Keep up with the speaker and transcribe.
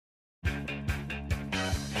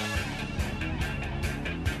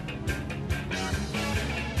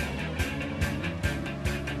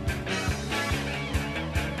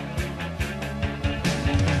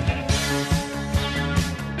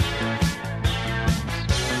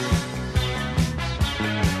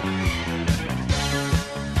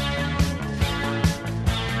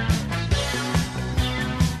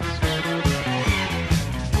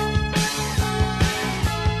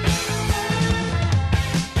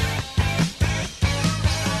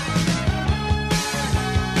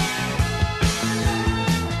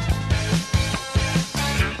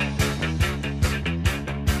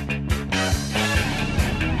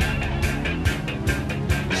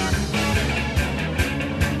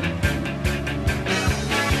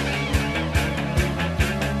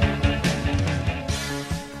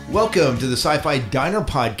Welcome to the Sci-Fi Diner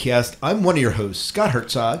Podcast. I'm one of your hosts, Scott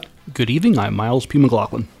Herzog. Good evening, I'm Miles P.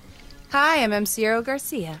 McLaughlin. Hi, I'm MCRO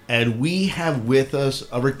Garcia. And we have with us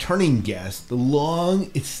a returning guest, the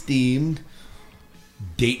long-esteemed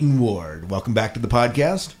Dayton Ward. Welcome back to the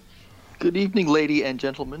podcast. Good evening, lady and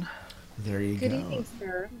gentlemen. There you go. Good evening,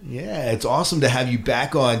 sir. Yeah, it's awesome to have you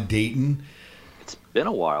back on, Dayton. It's been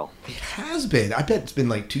a while. It has been. I bet it's been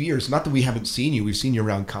like 2 years. Not that we haven't seen you. We've seen you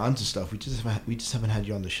around cons and stuff. We just haven't had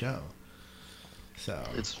you on the show. So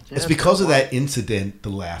it's because of that incident the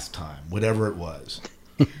last time, whatever it was.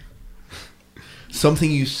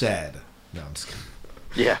 Something you said. No, I'm just kidding.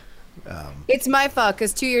 Yeah. It's my fault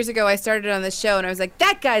because 2 years ago I started on the show and I was like,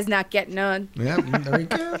 that guy's not getting on. Yeah, there he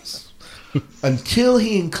goes. Until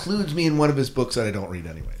he includes me in one of his books that I don't read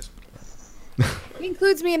anyways. He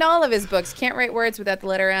includes me in all of his books. Can't write words without the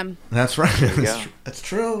letter M. That's right. That's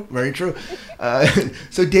true. Very true.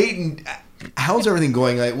 So Dayton, how's everything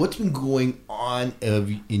going? Like, what's been going on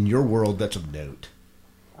in your world that's of note?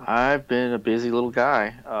 I've been a busy little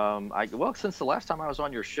guy. Since the last time I was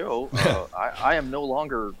on your show, I am no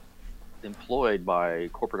longer employed by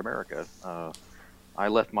corporate America. I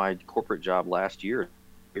left my corporate job last year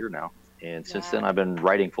now, and since then I've been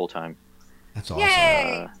writing full time. That's awesome.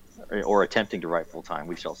 Yay! Or attempting to write full time.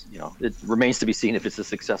 We shall, it remains to be seen if it's a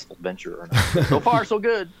successful venture or not. So far, so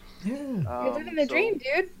good. Yeah. You're living the dream,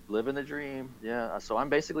 dude. Living the dream. Yeah. So I'm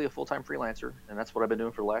basically a full time freelancer, and that's what I've been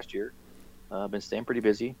doing for the last year. I've been staying pretty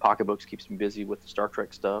busy. Pocketbooks keeps me busy with the Star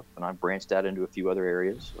Trek stuff, and I've branched out into a few other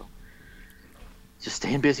areas. So just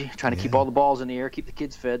staying busy, trying to keep all the balls in the air, keep the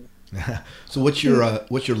kids fed. So what's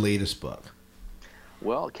your latest book?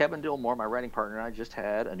 Well, Kevin Dillmore, my writing partner, and I just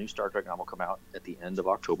had a new Star Trek novel come out at the end of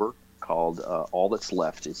October called All That's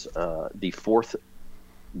Left. It's the fourth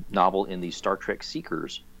novel in the Star Trek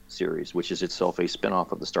Seekers series, which is itself a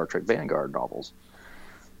spinoff of the Star Trek Vanguard novels.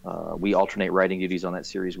 We alternate writing duties on that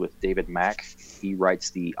series with David Mack. He writes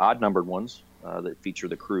the odd-numbered ones that feature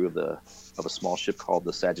the crew of a small ship called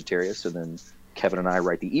the Sagittarius, and then Kevin and I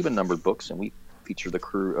write the even-numbered books, and we feature the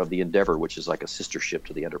crew of the Endeavor, which is like a sister ship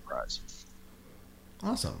to the Enterprise.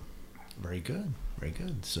 Awesome. Very good. Very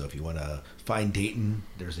good. So if you want to find Dayton,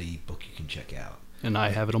 there's a book you can check out. And I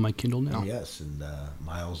have it on my Kindle now. Oh, yes, and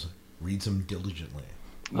Miles reads them diligently.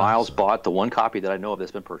 Miles bought the one copy that I know of that's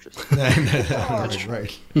been purchased. That's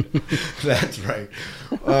right. That's right.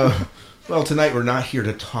 Well, tonight we're not here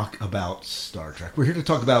to talk about Star Trek. We're here to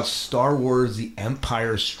talk about Star Wars: The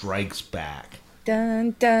Empire Strikes Back.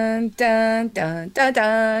 Dun dun dun dun dun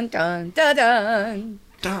dun dun dun dun.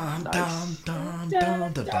 Dun, Nice. dun, dun,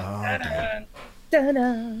 dun, dun, dun, dun,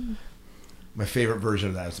 dun. My favorite version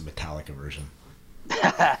of that is the Metallica version.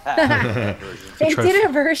 They did a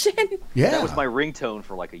version? Yeah. That was my ringtone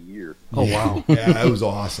for like a year. Oh, wow. Yeah, that was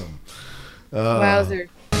awesome. Wowzer.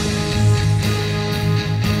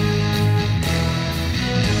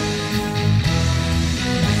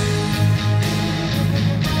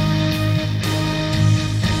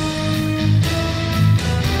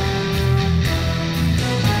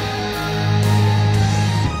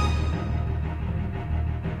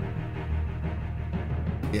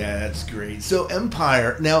 Yeah, that's great. So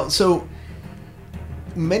Empire, now, so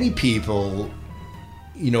many people,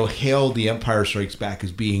 hail The Empire Strikes Back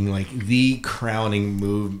as being like the crowning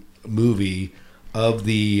movie of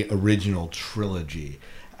the original trilogy.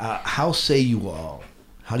 How say you all?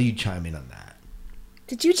 How do you chime in on that?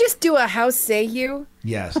 Did you just do a how say you?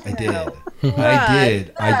 Yes, I did.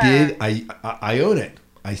 I own it.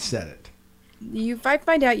 I said it. If I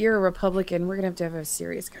find out you're a Republican, we're going to have a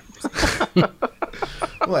serious conversation.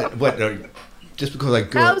 What? Just because I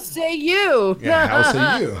go... How say you? Yeah, how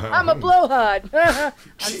say you? I'm a blowhard. I'm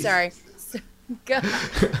sorry. Go.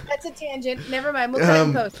 That's a tangent. Never mind. We'll cut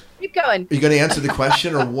and post. Keep going. Are you going to answer the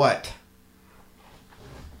question or what?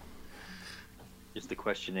 Is the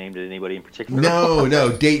question aimed at anybody in particular?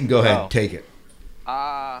 No. Dayton, go ahead. Oh. Take it.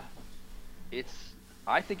 I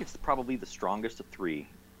think it's probably the strongest of three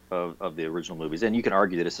of the original movies, and you can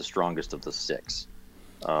argue that it's the strongest of the six.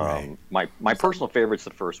 Right. My personal favorite's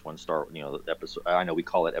the first one. The episode. I know we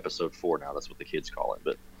call it episode 4 now. That's what the kids call it,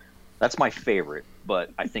 but that's my favorite.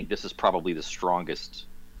 But I think this is probably the strongest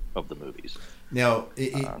of the movies. Now,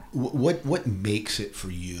 what makes it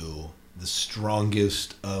for you the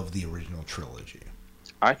strongest of the original trilogy?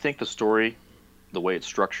 I think the story, the way it's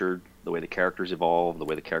structured, the way the characters evolve, the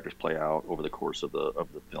way the characters play out over the course of the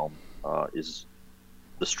film is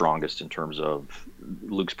the strongest in terms of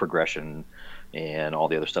Luke's progression and all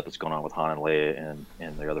the other stuff that's going on with Han and Leia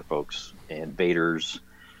and the other folks, and Vader's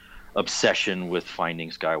obsession with finding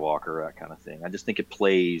Skywalker, that kind of thing. I just think it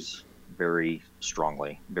plays very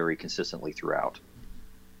strongly, very consistently throughout.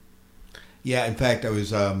 Yeah, in fact, I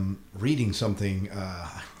was reading something,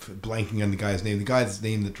 blanking on the guy's name. The guy's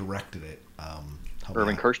name that directed it.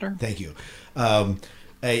 Irvin Kershner? Thank you.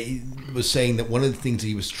 I was saying that one of the things that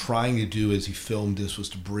he was trying to do as he filmed this was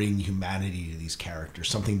to bring humanity to these characters,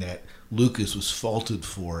 something that Lucas was faulted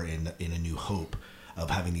for in A New Hope, of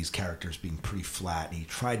having these characters being pretty flat. And he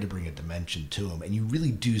tried to bring a dimension to them. And you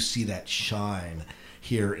really do see that shine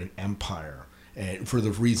here in Empire, and for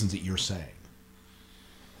the reasons that you're saying.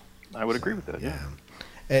 I would agree with that. Yeah.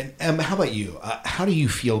 And how about you? How do you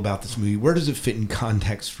feel about this movie? Where does it fit in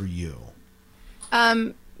context for you?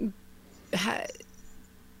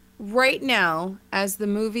 Right now, as the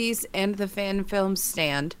movies and the fan films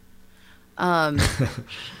stand,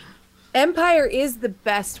 Empire is the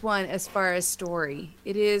best one as far as story.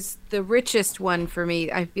 It is the richest one for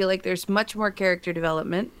me. I feel like there's much more character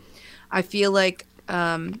development. I feel like,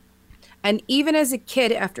 and even as a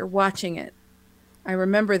kid after watching it, I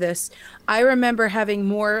remember this. I remember having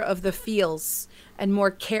more of the feels and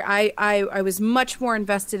more care. I was much more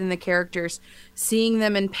invested in the characters, seeing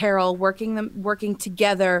them in peril, working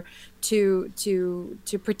together to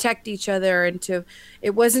protect each other, and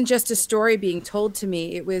it wasn't just a story being told to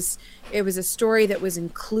me. It was a story that was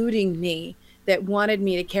including me, that wanted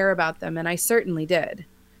me to care about them, and I certainly did.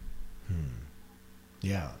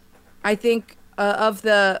 Yeah. I think of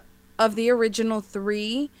the original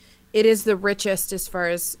three, it is the richest as far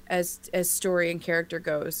as story and character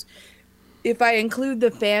goes. If I include the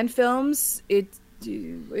fan films, it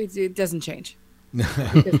doesn't change.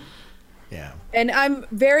 Yeah. And I'm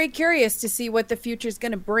very curious to see what the future is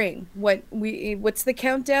going to bring. What's the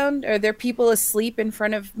countdown? Are there people asleep in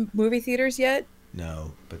front of movie theaters yet?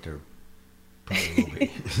 No, but there probably will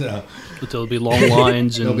be. So, But there'll be long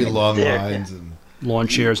lines and there'll be long lines and lawn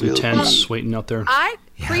chairs and tents waiting out there. I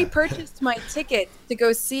pre-purchased my ticket to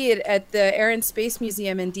go see it at the Air and Space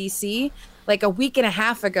Museum in D.C. like a week and a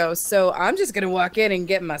half ago. So I'm just going to walk in and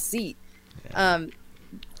get my seat. Yeah.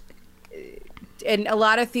 And a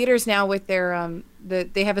lot of theaters now with their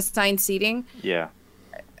they have assigned seating. Yeah.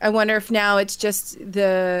 I wonder if now it's just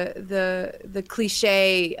the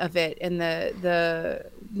cliche of it, and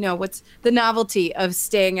what's the novelty of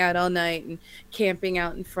staying out all night and camping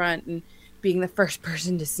out in front and being the first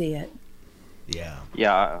person to see it. Yeah.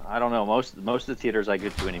 Yeah, I don't know. Most of the theaters I go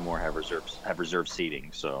to anymore have reserved seating,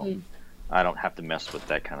 so I don't have to mess with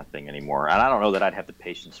that kind of thing anymore. And I don't know that I'd have the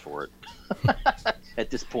patience for it at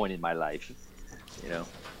this point in my life, you know.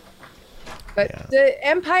 But the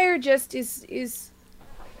Empire just is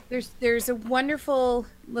there's a wonderful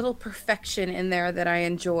little perfection in there that I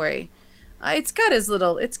enjoy. It's got its,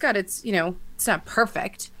 it's not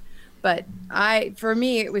perfect, but for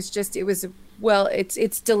me it's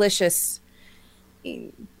delicious.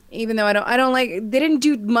 Even though I don't like, they didn't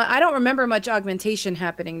do much. I don't remember much augmentation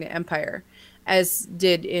happening to Empire as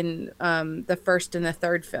did in the first and the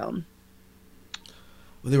third film.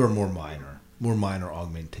 Well, they were more minor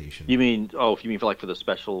augmentation. You mean for the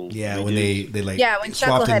special? Yeah, redos? when they when swapped in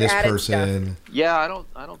Chucklehead this added person. stuff. Yeah,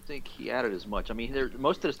 I don't think he added as much. I mean,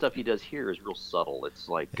 most of the stuff he does here is real subtle. It's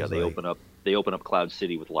like they open up Cloud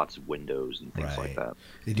City with lots of windows and things like that.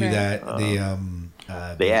 They do that.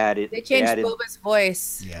 They changed Boba's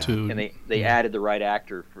voice. Yeah. And they added the right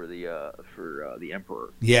actor for the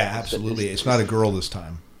Emperor. Yeah, absolutely. It's not a girl this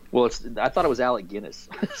time. Well, I thought it was Alec Guinness.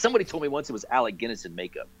 Somebody told me once it was Alec Guinness in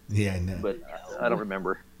makeup. Yeah, no. But I don't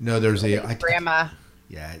remember. No, there's grandma.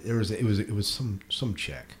 Yeah, it was some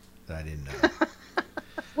chick that I didn't know.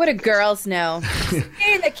 What do girls know?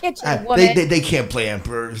 Stay in the kitchen, woman. They can't play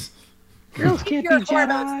emperors. Girls can't be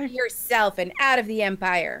Jedi. To yourself and out of the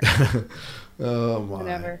Empire. Oh my.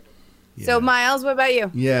 Whatever. Yeah. So Miles, what about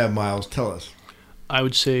you? Yeah, Miles, tell us. I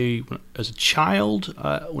would say, as a child,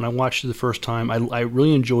 when I watched it the first time, I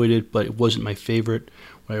really enjoyed it, but it wasn't my favorite.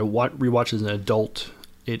 When I rewatched it as an adult,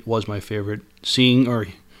 it was my favorite. Seeing our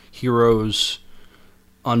heroes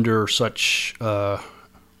under such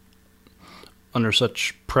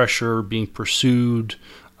pressure, being pursued,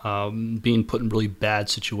 being put in really bad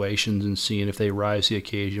situations, and seeing if they rise to the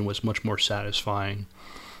occasion was much more satisfying.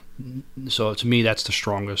 So to me, that's the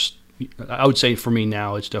strongest. I would say for me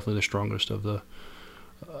now, it's definitely the strongest of the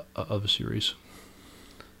series.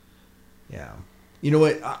 Yeah. You know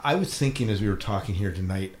what? I was thinking as we were talking here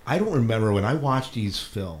tonight, I don't remember when I watched these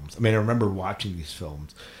films. I mean, I remember watching these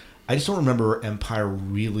films. I just don't remember Empire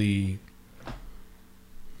really.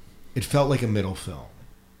 It felt like a middle film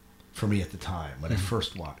for me at the time when I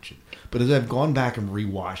first watched it. But as I've gone back and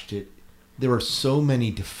rewatched it, there are so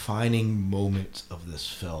many defining moments of this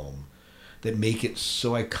film that make it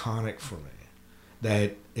so iconic for me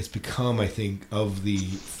that it's become, I think, of the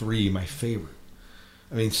three, my favorite.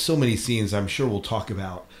 I mean, so many scenes I'm sure we'll talk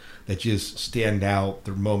about that just stand out.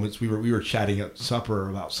 They're moments. We were chatting at supper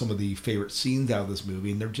about some of the favorite scenes out of this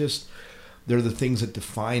movie, and they're the things that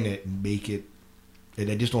define it and make it. And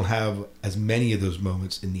I just don't have as many of those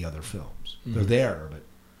moments in the other films. Mm-hmm. They're there, but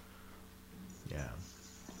yeah.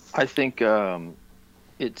 I think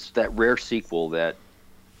it's that rare sequel that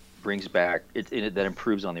brings back that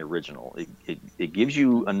improves on the original. It gives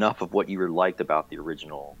you enough of what you liked about the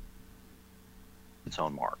original, its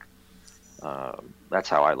own mark. That's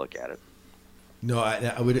how I look at it. No,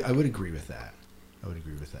 I would agree with that. I would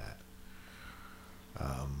agree with that.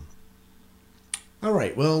 All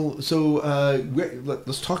right. Well, so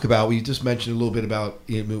let's talk about. We just mentioned a little bit about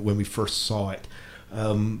when we first saw it.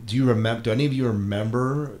 Do you remember? Do any of you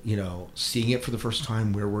remember? Seeing it for the first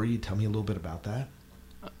time? Where were you? Tell me a little bit about that.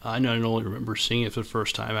 I not only remember seeing it for the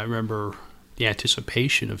first time. I remember the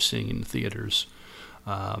anticipation of seeing it in theaters.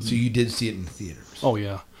 So you did see it in theaters? Oh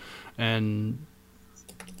yeah, and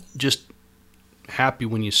just happy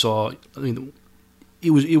when you saw. I mean,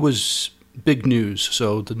 it was big news.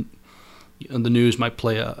 So the news might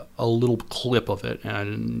play a little clip of it,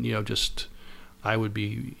 and I would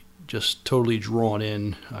be just totally drawn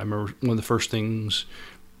in. I remember one of the first things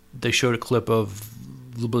they showed a clip of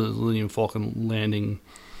the Millennium Falcon landing,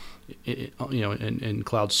 in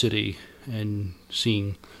Cloud City, and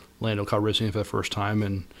seeing Lando Calrissian for the first time,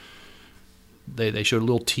 and they showed a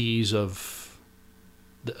little tease of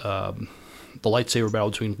the lightsaber battle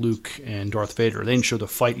between Luke and Darth Vader. They didn't show the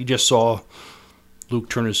fight. You just saw Luke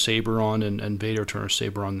turn his saber on and Vader turn his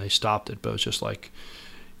saber on. And they stopped it, but it's just like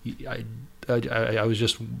I was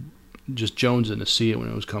just jonesing to see it when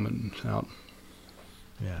it was coming out.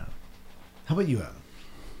 Yeah. How about you, Adam?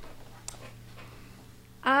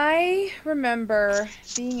 I remember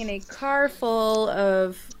being in a car full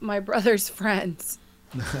of my brother's friends.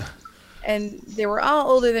 And they were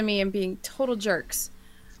all older than me and being total jerks.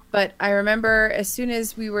 But I remember as soon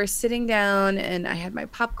as we were sitting down and I had my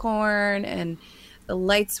popcorn and the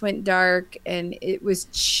lights went dark and it was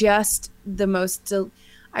just the most...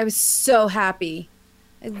 I was so happy.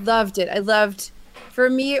 I loved it. For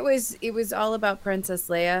me, it was all about Princess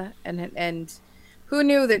Leia, and who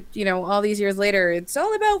knew that, all these years later, it's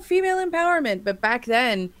all about female empowerment. But back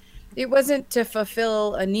then, it wasn't to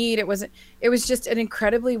fulfill a need. It was just an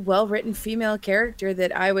incredibly well-written female character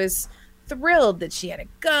that I was thrilled that she had a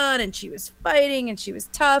gun and she was fighting and she was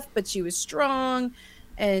tough, but she was strong.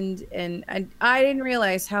 And I didn't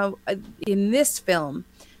realize how, in this film,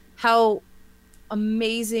 how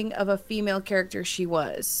amazing of a female character she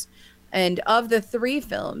was. And of the three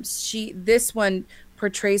films, this one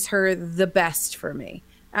portrays her the best for me.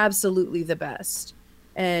 Absolutely the best.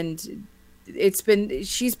 And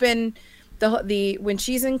she's been the when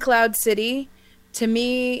she's in Cloud City, to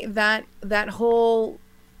me, the whole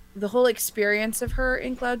experience of her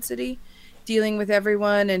in Cloud City, dealing with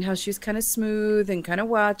everyone and how she's kind of smooth and kind of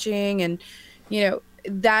watching, and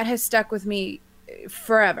that has stuck with me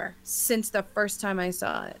forever since the first time I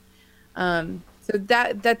saw it. So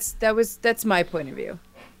that's my point of view.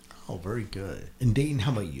 Oh, very good. And Dayton,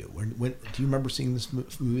 how about you? When do you remember seeing this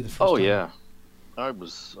movie the first time? Oh yeah, I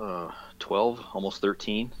was 12, almost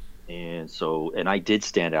 13, and I did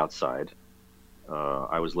stand outside.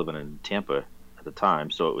 I was living in Tampa at the time,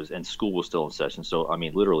 and school was still in session. So I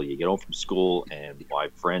mean, literally, you get home from school, and my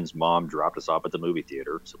friend's mom dropped us off at the movie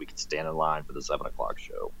theater so we could stand in line for the 7:00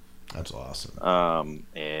 show. That's awesome.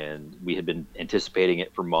 And we had been anticipating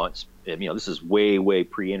it for months. And, this is way, way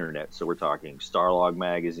pre-internet. So we're talking Starlog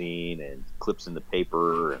magazine and clips in the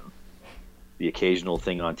paper and the occasional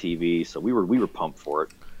thing on TV. So we were pumped for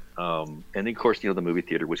it. And then, of course, the movie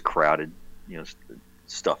theater was crowded,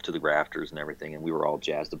 stuffed to the rafters and everything. And we were all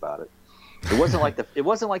jazzed about it. It wasn't like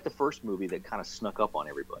the first movie that kind of snuck up on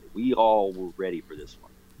everybody. We all were ready for this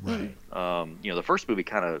one. Right. The first movie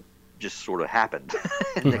kind of just sort of happened.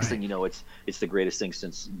 And next thing you know, it's the greatest thing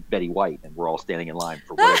since Betty White, and we're all standing in line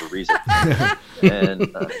for whatever reason.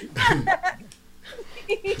 And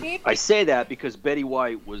I say that because Betty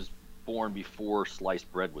White was born before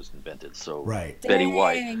sliced bread was invented. So right. Betty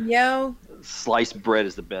White, yo, sliced bread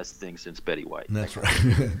is the best thing since Betty White. That's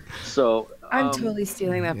right. So I'm totally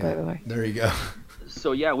stealing that, by the way. There you go.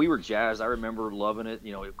 So yeah, we were jazzed. I remember loving it.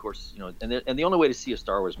 Of course, and the only way to see a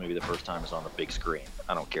Star Wars movie the first time is on the big screen.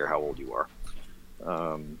 I don't care how old you are.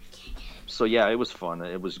 So yeah, it was fun.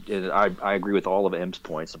 I agree with all of M's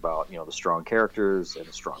points about the strong characters and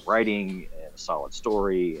the strong writing and a solid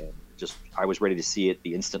story, and just I was ready to see it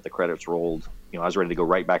the instant the credits rolled. I was ready to go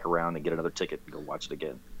right back around and get another ticket and go watch it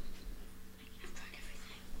again.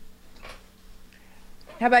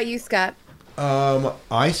 How about you, Scott?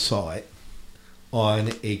 I saw it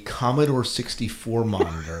on a Commodore 64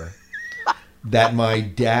 monitor that my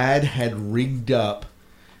dad had rigged up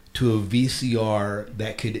to a VCR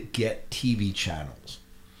that could get TV channels.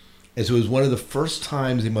 And so it was one of the first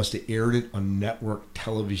times they must have aired it on network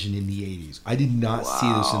television in the 80s. I did not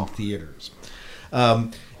see this in theaters.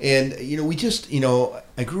 And, we just, we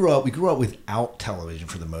grew up without television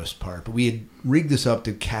for the most part, but we had rigged this up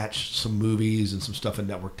to catch some movies and some stuff on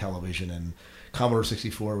network television, and Commodore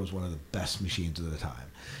 64 was one of the best machines of the time.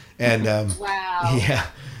 And wow. Yeah,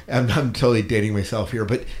 I'm totally dating myself here,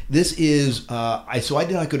 but this is so I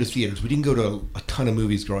did not go to theaters. We didn't go to a ton of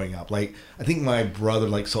movies growing up. Like, I think my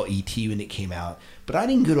brother saw E.T. when it came out, but I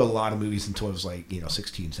didn't go to a lot of movies until I was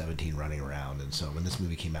 16, 17, running around. And so when this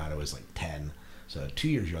movie came out, I was 10, so 2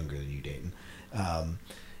 years younger than you, Dayton.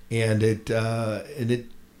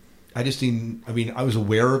 I just didn't. I mean, I was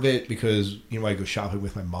aware of it because I'd go shopping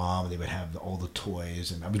with my mom, and they would have all the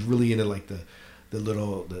toys, and I was really into the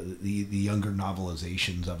younger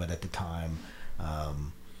novelizations of it at the time.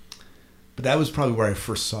 But that was probably where I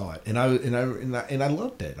first saw it, and I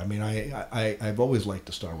loved it. I mean, I've always liked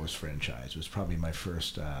the Star Wars franchise. It was probably my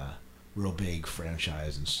first real big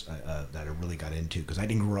franchise that I really got into, because I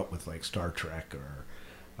didn't grow up with Star Trek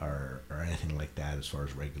or anything like that as far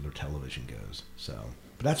as regular television goes. So,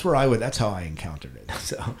 but that's how I encountered it.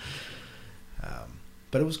 So,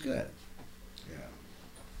 but it was good.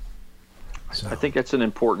 So. I think that's an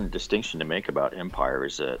important distinction to make about Empire,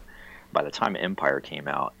 is that by the time Empire came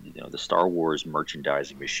out, the Star Wars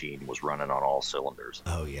merchandising machine was running on all cylinders.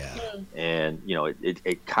 Oh yeah. And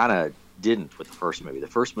it kind of didn't with the first movie. The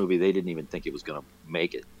first movie, they didn't even think it was going to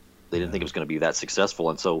make it. They didn't think it was going to be that successful,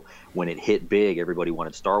 and so when it hit big, everybody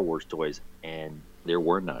wanted Star Wars toys, and there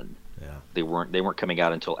were none. Yeah. They weren't coming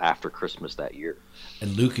out until after Christmas that year.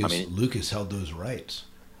 And Lucas held those rights.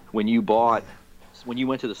 When you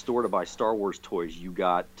went to the store to buy Star Wars toys, you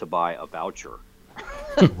got to buy a voucher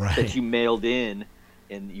right. that you mailed in,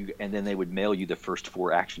 and then they would mail you the first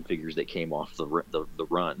 4 action figures that came off the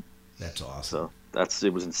run. That's awesome. So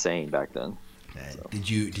it was insane back then. So. Did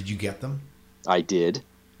you get them? I did.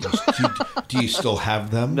 Do you still have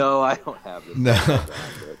them? No, I don't have them.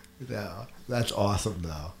 No, that's awesome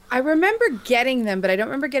though. I remember getting them, but I don't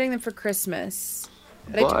remember getting them for Christmas.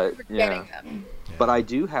 But I do remember getting them. But I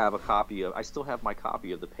do have I still have my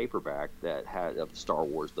copy of the paperback that had of Star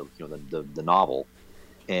Wars, the novel,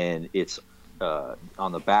 and it's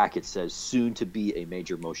on the back it says soon to be a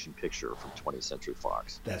major motion picture from 20th Century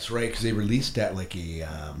Fox. That's right, because they released that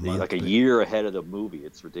a year ahead of the movie.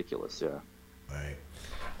 It's ridiculous, yeah. Right.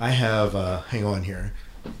 I have hang on here.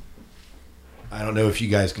 I don't know if you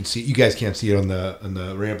guys can see. You guys can't see it on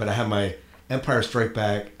the ramp, but I have my Empire Strike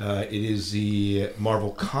Back. It is the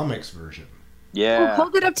Marvel Comics version. Yeah. Oh,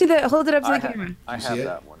 hold it up to the camera. I have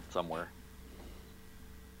that one somewhere.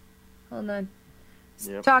 Hold on.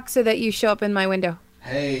 Yep. Talk so that you show up in my window.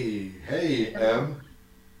 Hey, Em.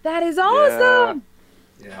 That is awesome.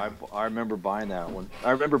 Yeah. I remember buying that one.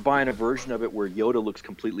 I remember buying a version of it where Yoda looks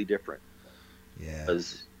completely different. Yeah.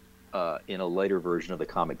 Because in a later version of the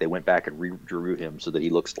comic, they went back and redrew him so that he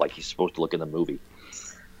looks like he's supposed to look in the movie.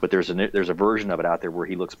 But there's a version of it out there where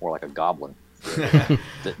he looks more like a goblin.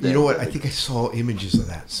 You know what? I think I saw images of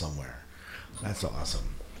that somewhere. That's awesome.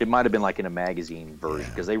 It might have been in a magazine version,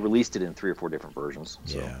 because they released it in 3 or 4 different versions.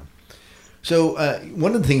 So. Yeah. So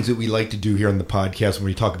one of the things that we like to do here on the podcast when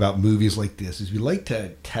we talk about movies like this is we like to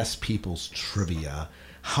test people's trivia,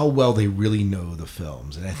 how well they really know the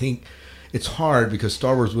films. And I think it's hard because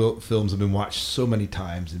Star Wars films have been watched so many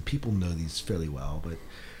times and people know these fairly well. But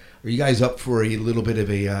are you guys up for a little bit of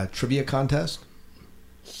a trivia contest?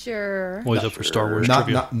 Sure. Always up for Star Wars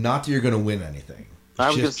trivia. Not that you're going to win anything. I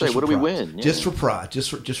was going to say, what do we win? Yeah. Just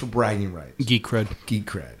for bragging rights. Geek cred. Geek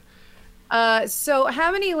cred. So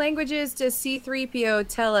how many languages does C-3PO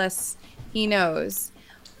tell us he knows?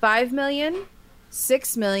 5 million,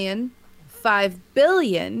 6 million, 5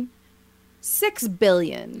 billion, 6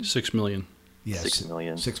 billion. 6 million. Yes. 6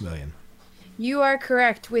 million. 6 million. You are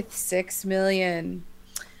correct with 6 million.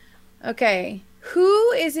 Okay.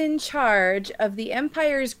 Who is in charge of the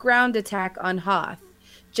Empire's ground attack on Hoth?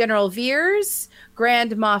 General Veers,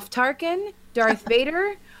 Grand Moff Tarkin, Darth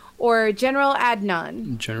Vader, or General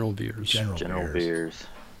Adnan? General Veers. General Veers.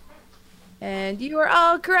 And you are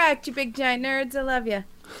all correct, you big giant nerds. I love you.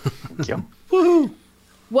 Thank you. Woohoo!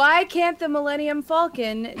 Why can't the Millennium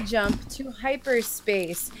Falcon jump to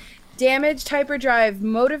hyperspace? Damaged hyperdrive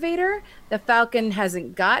motivator. The Falcon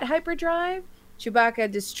hasn't got hyperdrive. Chewbacca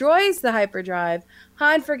destroys the hyperdrive.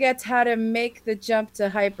 Han forgets how to make the jump to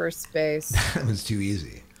hyperspace. That was too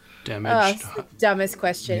easy. Damaged. Oh, dumbest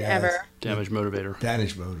question ever. Damage motivator.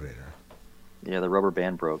 Damage motivator. Yeah, the rubber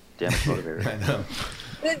band broke. Damaged motivator. I know.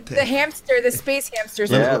 The hamster, the space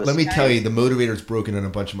hamsters. Yeah, Let me tell you, the motivator's broken on a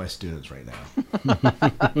bunch of my students right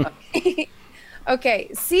now. Okay,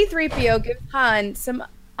 C-3PO gives Han some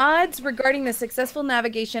odds regarding the successful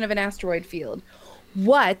navigation of an asteroid field.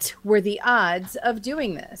 What were the odds of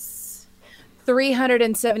doing this?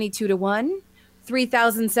 372 to 1,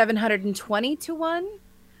 3,720 to 1,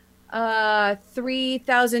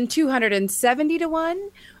 3,270 to 1,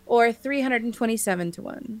 or 327 to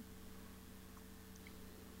 1?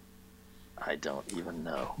 I don't even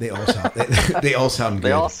know. They all sound. They all sound good.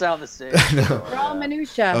 They all sound the same. They're all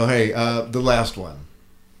minutia. Oh, hey, the last one.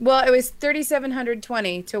 Well, it was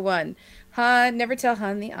 3,720 to 1. Han, never tell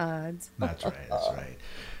Han the odds. That's right. That's right.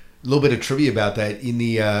 A little bit of trivia about that. In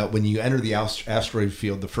the when you enter the asteroid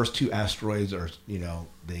field, the first 2 asteroids are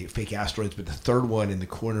they fake asteroids, but the third one in the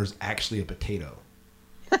corner is actually a potato.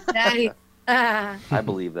 Nice. I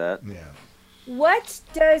believe that. Yeah. What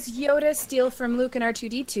does Yoda steal from Luke and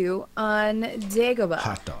R2-D2 on Dagobah?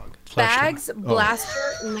 Hot dog. Bags,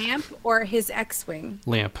 blaster, lamp, or his X-wing?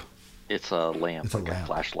 Lamp. It's a lamp, It's a like lamp. a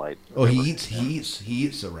flashlight. Oh, he eats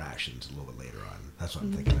the rations a little bit later on. That's what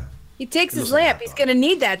I'm thinking of. He takes It his looks like a lamp. hot He's dog. going to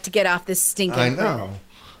need that to get off this stinking I planet.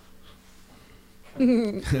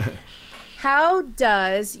 know. How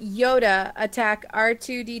does Yoda attack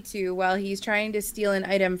R2-D2 while he's trying to steal an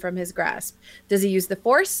item from his grasp? Does he use the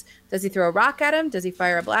Force? Does he throw a rock at him? Does he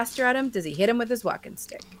fire a blaster at him? Does he hit him with his walking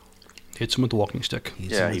stick? Hits him with the walking stick.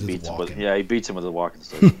 He's Yeah, always he beats him with. walking. Yeah, he beats him with a walking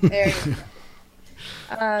stick. There you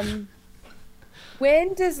go.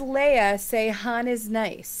 When does Leia say Han is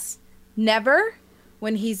nice? Never.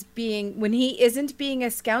 When he isn't being a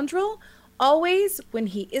scoundrel. Always when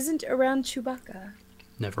he isn't around Chewbacca.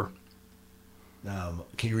 Never.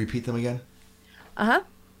 Can you repeat them again? Uh-huh.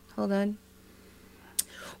 Hold on.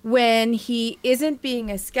 When he isn't being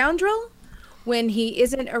a scoundrel, when he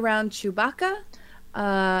isn't around Chewbacca,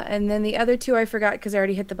 and then the other 2 I forgot because I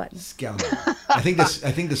already hit the button. Scoundrel. I think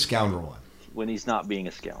the scoundrel one. When he's not being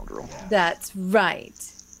a scoundrel. That's right.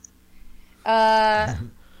 To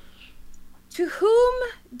whom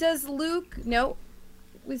does Luke... No,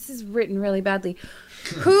 this is written really badly.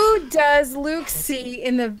 Who does Luke see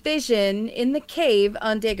in the vision in the cave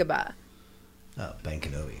on Dagobah? Ben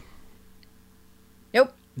Kenobi.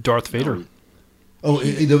 Nope. Darth Vader.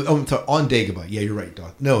 I'm sorry, on Dagobah. Yeah, you're right.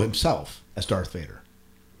 No, himself as Darth Vader.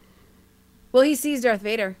 Well, he sees Darth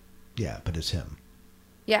Vader. Yeah, but it's him.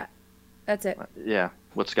 Yeah, that's it. Yeah,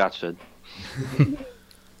 what Scott said.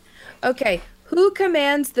 Okay, who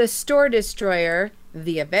commands the Star Destroyer,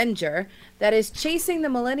 the Avenger, that is chasing the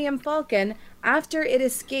Millennium Falcon after it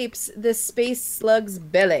escapes the space slug's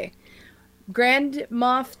belly? Grand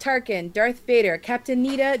Moff Tarkin, Darth Vader, Captain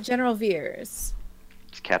Nita, General Veers.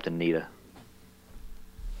 It's Captain Nita.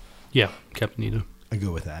 Yeah, Captain Nita. I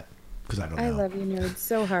go with that because I don't know. I love you, nerd,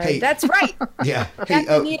 so hard. Hey. That's right. Yeah. Hey,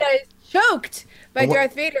 Captain Nita is choked by what-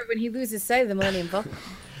 Darth Vader when he loses sight of the Millennium Falcon.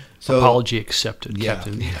 so Apology accepted, yeah,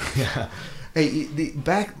 Captain. yeah. Hey,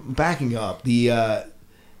 backing up,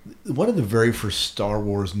 one of the very first Star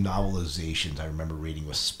Wars novelizations I remember reading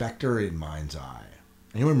was Spectre in Mind's Eye.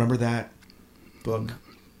 Anyone remember that book?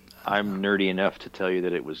 I'm nerdy enough to tell you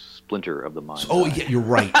that it was Splinter of the Mind. Oh, yeah, you're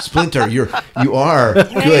right. Splinter, you are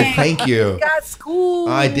good. Thank you. Got school.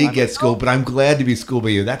 I did get schooled, but I'm glad to be schooled by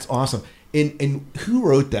you. That's awesome. And who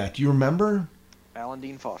wrote that? Do you remember? Alan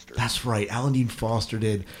Dean Foster. That's right. Alan Dean Foster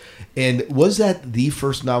did. And was that the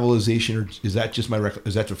first novelization, or is that just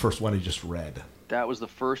is that the first one I just read? That was the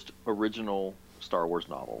first original Star Wars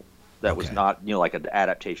novel. That was Okay. not, like an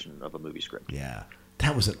adaptation of a movie script. Yeah.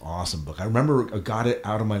 That was an awesome book. I remember I got it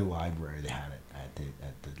out of my library. They had it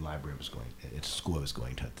at the library I was going, at school I was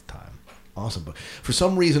going to at the time. Awesome book. For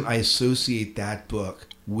some reason, I associate that book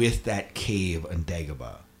with that cave on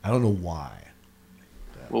Dagobah. I don't know why.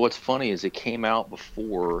 Well, what's funny is it came out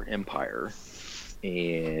before Empire,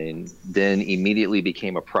 and then immediately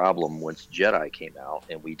became a problem once Jedi came out,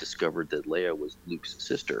 and we discovered that Leia was Luke's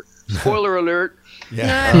sister. Spoiler alert!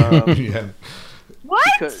 Yeah. Yeah. What?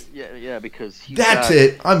 Because he's That's got,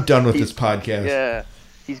 it. I'm done with this podcast. Yeah,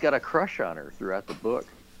 he's got a crush on her throughout the book,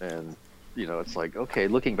 and it's like, okay,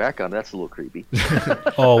 looking back on it, that's a little creepy.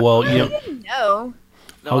 Oh, well, I didn't know.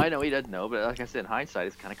 No, I know he doesn't know, but like I said, in hindsight,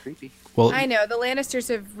 it's kind of creepy. well, I know. The Lannisters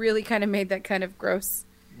have really kind of made that kind of gross.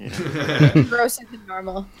 Yeah. Grosser than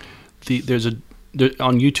normal. on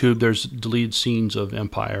YouTube, there's deleted scenes of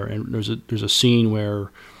Empire, and there's a scene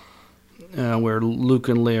where Luke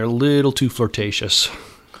and Leia are a little too flirtatious.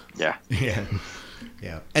 Yeah. Yeah.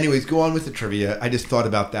 Yeah. Anyways, go on with the trivia. I just thought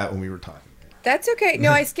about that when we were talking. That's okay.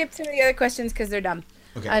 No, I skipped some of the other questions because they're dumb.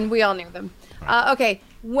 Okay. And we all knew them. Okay.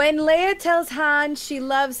 When Leia tells Han she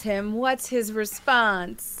loves him, what's his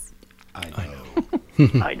response? I know.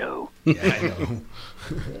 I know. Yeah, I know.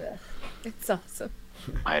 It's awesome.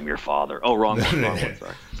 I am your father. Oh, wrong one. Wrong one.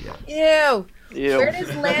 Sorry. Ew. Ew. Where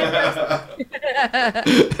does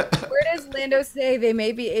Lando say they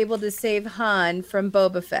may be able to save Han from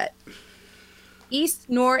Boba Fett? East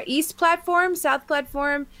platform, south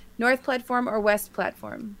platform, north platform, or west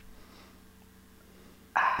platform?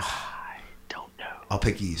 I don't know. I'll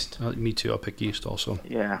pick east. Me too. I'll pick east also.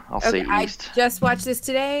 Yeah, I'll say east. I just watched this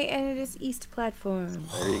today, and it is east platform.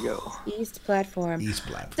 There you go. East platform. East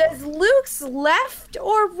platform. Does Luke's left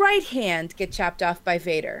or right hand get chopped off by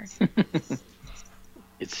Vader?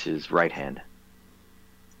 It's his right hand.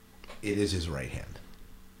 It is his right hand.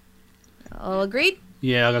 All agreed?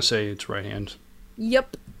 Yeah, I'm gonna say it's right hand.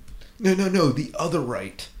 Yep. No. The other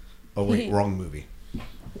right. Oh wait, wrong movie.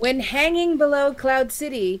 When hanging below Cloud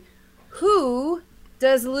City, who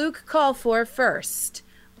does Luke call for first?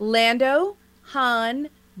 Lando, Han,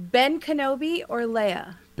 Ben Kenobi, or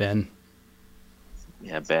Leia? Ben.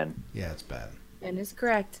 Yeah, Ben. Yeah, it's bad. Ben is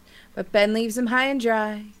correct, but Ben leaves him high and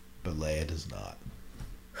dry. But Leia does not.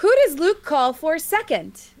 Who does Luke call for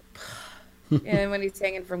second? And when he's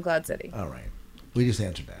hanging from Cloud City. All right. We just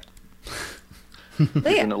answered that.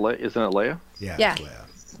 Leia. Isn't it Leia? Yeah. Yeah. It's Leia.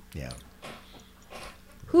 Yeah.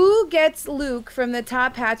 Who gets Luke from the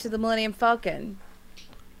top hatch of the Millennium Falcon?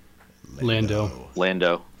 Lando.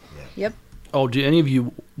 Lando. Yep. Oh, did any of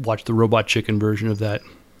you watch the Robot Chicken version of that?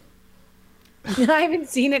 I haven't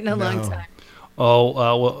seen it in a long No. time. Oh,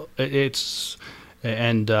 well, it's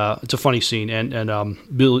a funny scene, and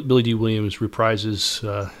Billy D. Williams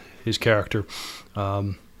reprises his character.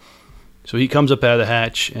 So he comes up out of the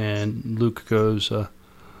hatch, and Luke goes,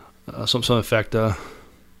 some effect,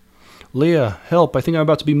 Leia, help, I think I'm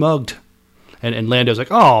about to be mugged. And Lando's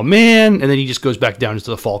like, oh, man, and then he just goes back down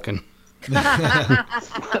into the Falcon.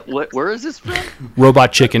 Where is this from?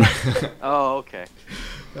 Robot Chicken. Oh, okay.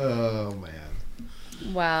 Oh man.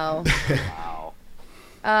 Wow. Wow.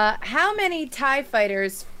 How many TIE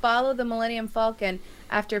fighters follow the Millennium Falcon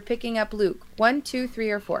after picking up Luke? 1, 2,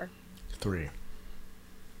 3, or 4? 3.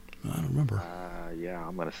 I don't remember. Yeah,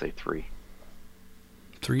 I'm gonna say 3.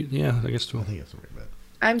 3, yeah, I guess 2. I think it's 3, but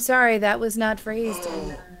I'm sorry, that was not phrased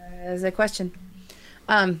as a question.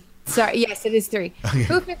 Sorry, yes, it is 3. Okay.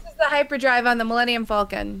 Who fixes the hyperdrive on the Millennium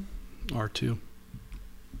Falcon? R2.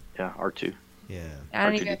 Yeah, R2. yeah. I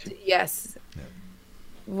don't even have R2D2. to, yes. Yeah.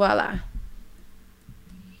 Voila.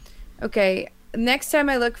 Okay, next time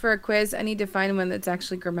I look for a quiz, I need to find one that's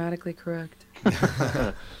actually grammatically correct.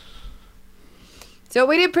 So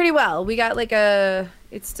we did pretty well. We got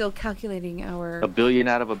it's still calculating our... A billion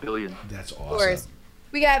out of a billion. That's scores. awesome.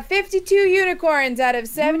 We got 52 unicorns out of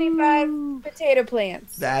 75 potato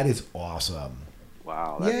plants. That is awesome.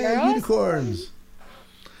 Wow. Yeah, awesome. unicorns.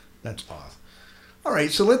 That's awesome. All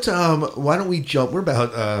right, so let's why don't we jump? We're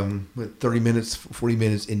about 30 minutes, 40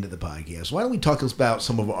 minutes into the podcast. Why don't we talk about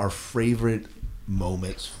some of our favorite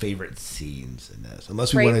moments, favorite scenes in this?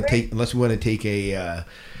 Unless we want to take a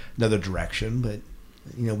another direction, but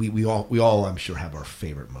you know, we all I'm sure have our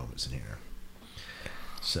favorite moments in here.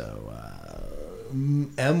 So,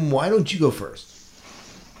 Em, why don't you go first?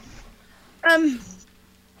 I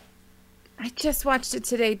just watched it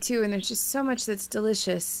today too, and there's just so much that's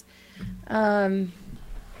delicious. You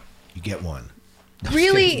get one.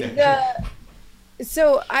 Really, have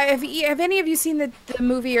any of you seen the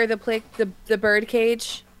movie or the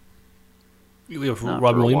Birdcage? We have Not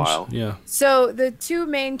Robin for a Williams. while. Yeah. So the two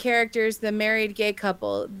main characters, the married gay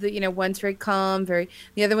couple, one's very calm, the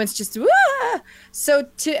other one's just Wah! So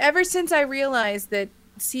ever since I realized that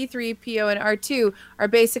C3PO and R2 are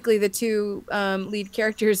basically the two lead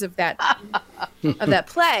characters of that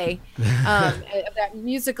play, of that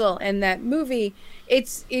musical and that movie,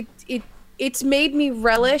 it's made me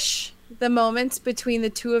relish the moments between the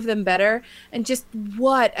two of them better, and just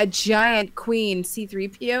what a giant queen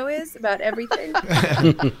C3PO is about everything.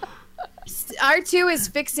 R2 is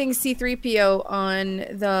fixing C3PO on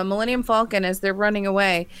the Millennium Falcon as they're running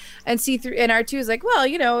away, and R2 is like, well,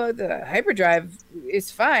 the hyperdrive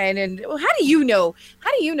is fine, and well, how do you know?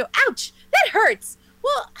 Ouch, that hurts.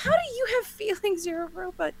 Well, how do you have feelings? You're a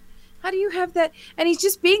robot. How do you have that? And he's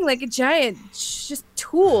just being like a giant just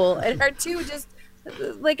tool, and R2 just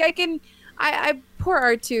like I poor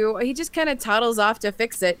R2, he just kind of toddles off to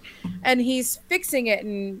fix it, and he's fixing it,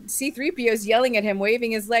 and C-3PO's yelling at him,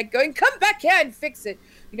 waving his leg, going, come back here and fix it.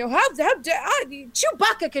 How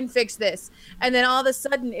Chewbacca can fix this. And then all of a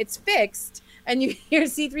sudden it's fixed, and you hear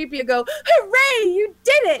C-3PO go, hooray, you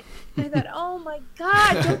did it. And I thought, oh my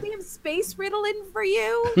God, don't they have Space Ritalin for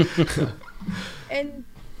you? And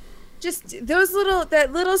just that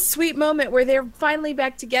little sweet moment where they're finally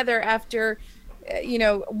back together after,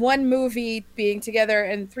 one movie being together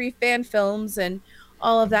and 3 fan films and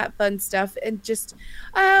all of that fun stuff. And just,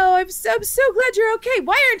 oh, I'm so glad you're okay.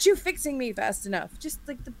 Why aren't you fixing me fast enough? Just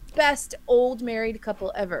like the best old married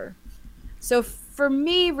couple ever. So for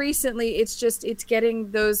me recently, it's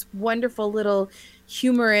getting those wonderful little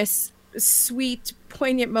humorous, sweet,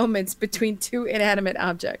 poignant moments between 2 inanimate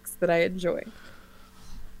objects that I enjoy.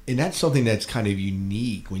 And that's something that's kind of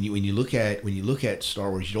unique when you look at Star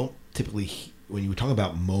Wars. You don't typically, when you talk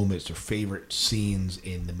about moments or favorite scenes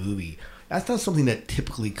in the movie, that's not something that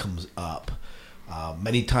typically comes up.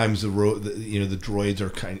 Many times the droids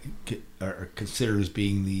are considered as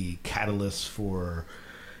being the catalyst for,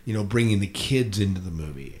 bringing the kids into the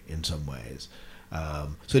movie in some ways.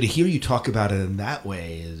 So to hear you talk about it in that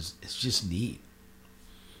way it's just neat.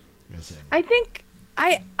 I think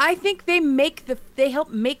they help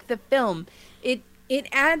make the film. It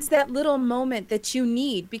adds that little moment that you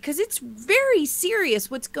need because it's very serious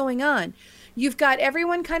what's going on. You've got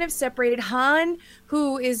everyone kind of separated. Han,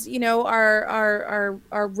 who is, our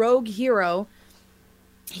rogue hero,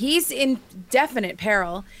 he's in definite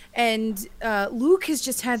peril. And Luke has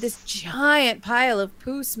just had this giant pile of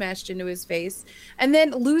poo smashed into his face and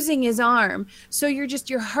then losing his arm. So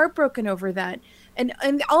you're heartbroken over that.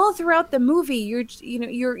 And all throughout the movie, you're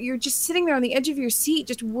just sitting there on the edge of your seat,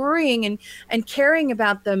 just worrying and caring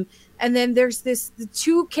about them. And then there's the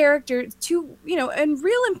 2 characters, and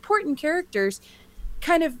real important characters,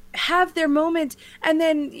 kind of have their moment, and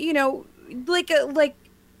then like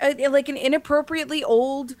an inappropriately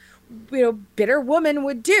old, bitter woman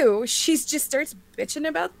would do. She just starts bitching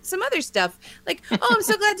about some other stuff, like, "Oh, I'm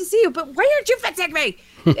so glad to see you, but why aren't you fixing me?"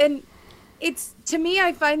 And it's, to me,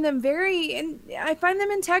 I find them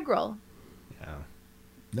integral. Yeah.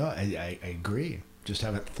 No, I agree. Just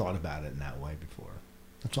haven't thought about it in that way before.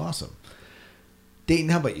 That's awesome. Dayton,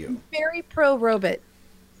 how about you? Very pro Robot.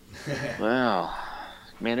 Well,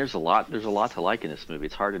 man, there's a lot to like in this movie.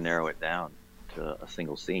 It's hard to narrow it down to a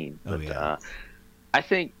single scene. But I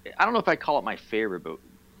don't know if I call it my favorite, but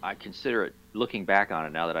I consider it, looking back on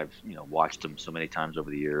it now that I've watched them so many times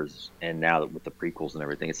over the years, and now that with the prequels and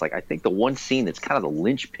everything, it's like I think the one scene that's kind of the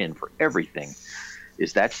linchpin for everything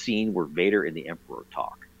is that scene where Vader and the Emperor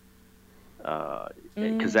talk.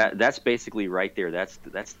 Because that's basically right there. That's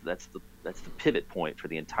the pivot point for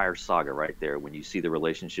the entire saga right there. When you see the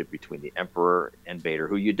relationship between the Emperor and Vader,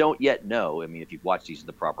 who you don't yet know. I mean, if you've watched these in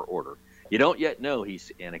the proper order, you don't yet know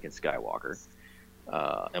he's Anakin Skywalker.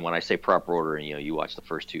 And when I say proper order, you watch the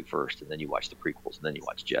first 2 first, and then you watch the prequels, and then you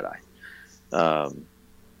watch Jedi.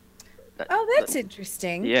 That's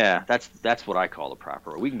interesting. Yeah, that's what I call the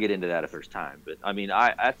proper. We can get into that if there's time, but I mean,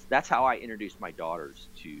 that's how I introduced my daughters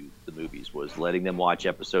to the movies, was letting them watch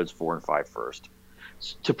episodes 4 and 5 first,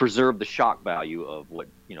 to preserve the shock value of what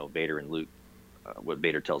Vader and Luke, what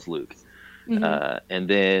Vader tells Luke, and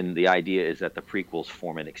then the idea is that the prequels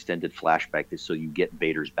form an extended flashback, so you get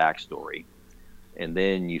Vader's backstory, and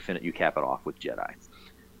then you cap it off with Jedi.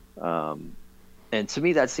 And to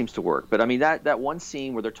me, that seems to work. But I mean, that one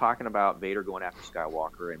scene where they're talking about Vader going after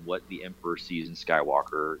Skywalker and what the Emperor sees in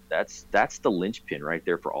Skywalker, that's the linchpin right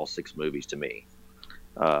there for all 6 movies to me.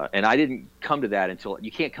 And I didn't come to that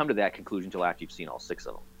you can't come to that conclusion until after you've seen all 6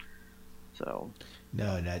 of them. So.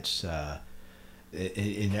 No, and that's and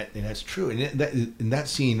that's true. And in that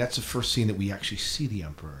scene, that's the first scene that we actually see the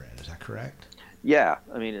Emperor in. Is that correct? Yeah,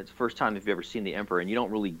 I mean, it's the first time if you've ever seen the Emperor, and you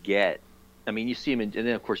don't really get. I mean, you see him, and then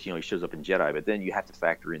of course, he shows up in Jedi. But then you have to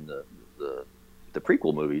factor in the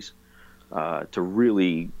prequel movies to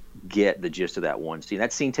really get the gist of that one scene.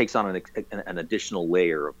 That scene takes on an additional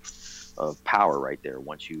layer of power right there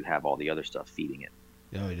once you have all the other stuff feeding it.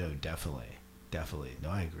 No, definitely. No,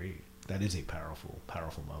 I agree. That is a powerful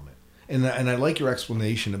moment. And I like your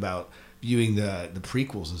explanation about viewing the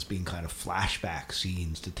prequels as being kind of flashback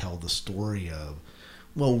scenes to tell the story of,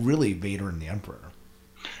 well, really Vader and the Emperor.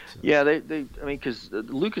 So. Yeah, I mean, because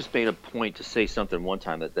Lucas made a point to say something one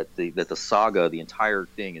time that the saga, the entire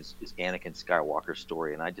thing is Anakin Skywalker's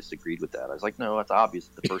story, and I disagreed with that. I was like, no, it's obvious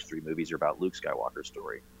that the first 3 movies are about Luke Skywalker's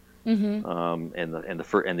story, and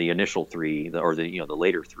the initial 3, the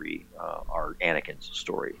later 3 are Anakin's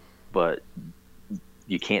story, but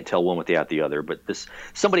you can't tell one without the other. But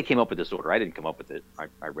somebody came up with this order. I didn't come up with it.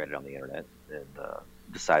 I read it on the internet and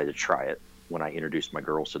decided to try it when I introduced my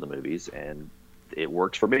girls to the movies, and it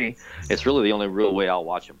works for me. It's really the only real way I'll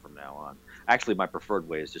watch them from now on. Actually, my preferred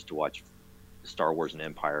way is just to watch Star Wars and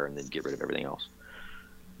Empire and then get rid of everything else.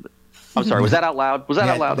 But, I'm sorry, was that out loud? Was that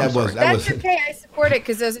out loud? That's okay. I support it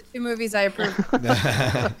because those are 2 movies I approve.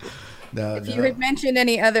 No, If you had mentioned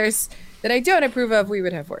any others that I don't approve of, we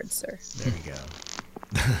would have words, sir. There you go.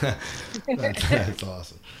 That's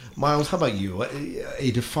awesome. Miles, how about you?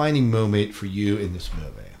 A defining moment for you in this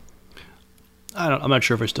movie? I'm not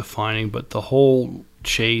sure if it's defining, but the whole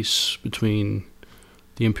chase between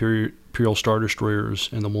the Imperial Star Destroyers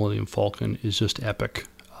and the Millennium Falcon is just epic.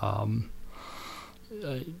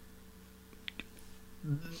 The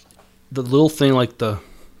little thing like the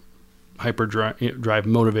hyperdrive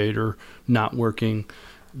motivator not working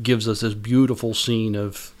gives us this beautiful scene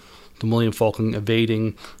of the Millennium Falcon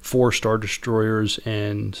evading 4 Star Destroyers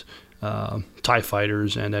and TIE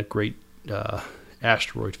fighters and that great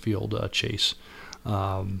asteroid field chase.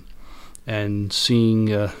 And seeing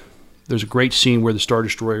there's a great scene where the Star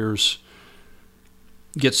Destroyers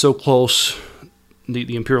get so close,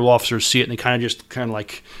 the Imperial officers see it and they kind of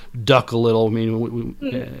like duck a little. I mean,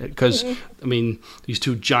 because these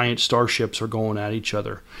 2 giant starships are going at each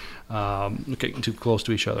other, getting too close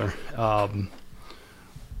to each other.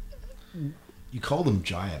 You call them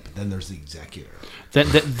giant, but then there's the Executor.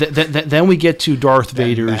 Then we get to Darth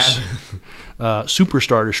Vader's Super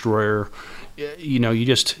Star Destroyer.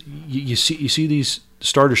 You see these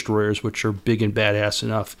Star Destroyers, which are big and badass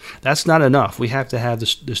enough. That's not enough. We have to have the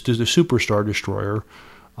Super Star Destroyer,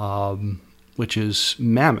 which is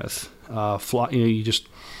mammoth.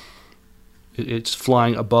 It's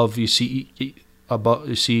flying above. You see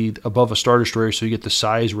above a Star Destroyer, so you get the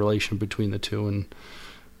size relation between the two, and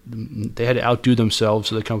they had to outdo themselves,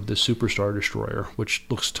 so they come up with this Super Star Destroyer, which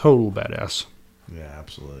looks total badass. Yeah,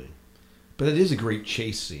 absolutely. But it is a great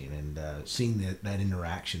chase scene, and seeing that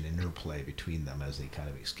interplay between them as they kind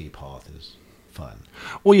of escape Hoth is fun.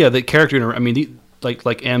 Well, yeah, the character.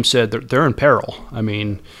 Like Em said, they're in peril. I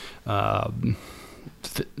mean, the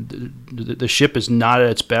ship is not at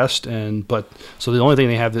its best, so the only thing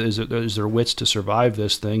they have is their wits to survive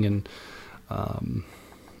this thing, and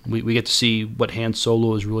we get to see what Han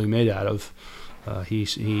Solo is really made out of.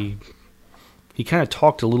 He kind of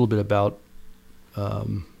talked a little bit about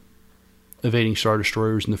evading Star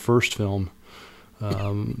Destroyers in the first film,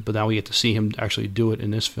 but now we get to see him actually do it in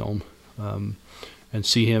this film, and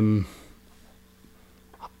see him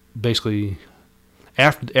basically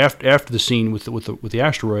after the scene with the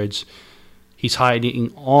asteroids, he's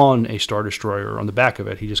hiding on a Star Destroyer on the back of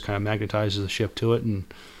it. He just kind of magnetizes the ship to it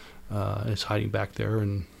and is hiding back there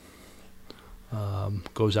and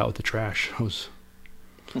goes out with the trash.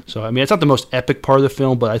 So I mean, it's not the most epic part of the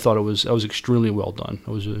film, but I thought it was extremely well done.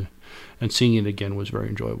 And seeing it again was very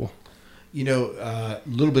enjoyable. A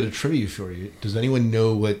little bit of trivia for you. Does anyone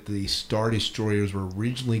know what the Star Destroyers were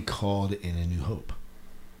originally called in A New Hope?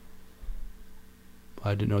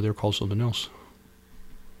 I didn't know they were called something else.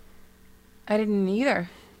 I didn't either.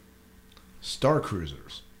 Star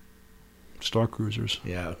Cruisers. Star Cruisers.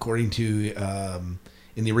 Yeah, according to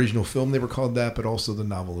in the original film they were called that, but also the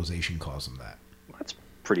novelization calls them that. That's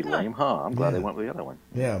pretty lame, huh? I'm glad they went with the other one.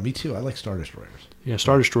 Yeah, me too. I like Star Destroyers. Yeah,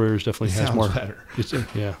 Star Destroyers definitely has more better.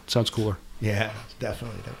 It sounds cooler. Yeah,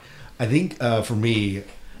 definitely. I think for me,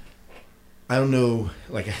 I don't know.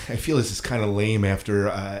 Like, I feel this is kind of lame after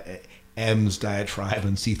M's diatribe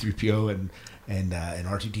on C-3PO and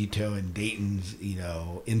R2-D2 and Dayton's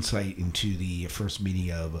insight into the first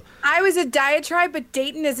meeting of. I was a diatribe, but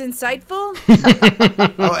Dayton is insightful.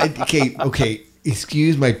 Okay.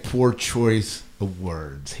 Excuse my poor choice of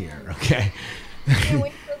words here. Okay. Can't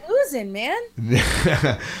wait for losing, man.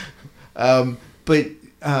 But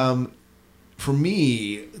for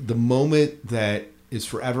me, the moment that is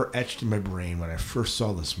forever etched in my brain when I first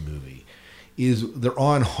saw this movie is they're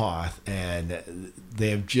on Hoth and they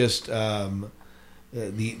have just the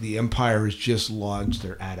Empire has just launched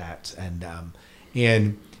their AT-ATs and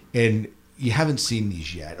you haven't seen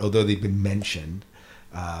these yet, although they've been mentioned,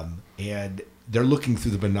 and they're looking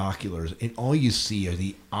through the binoculars, and all you see are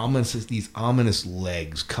these ominous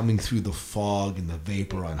legs coming through the fog and the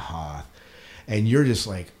vapor on Hoth, and you're just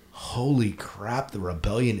like, holy crap, the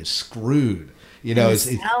rebellion is screwed. The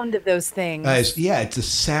sound of those things. It's a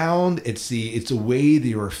sound. It's a way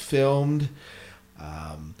they were filmed,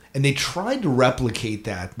 and they tried to replicate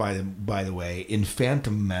that by the way in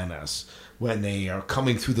Phantom Menace when they are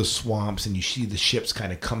coming through the swamps and you see the ships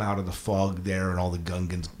kind of come out of the fog there and all the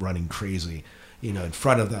Gungans running crazy, in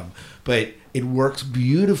front of them. But it works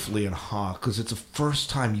beautifully in Hoth because it's the first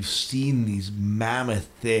time you've seen these mammoth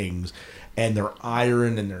things. And they're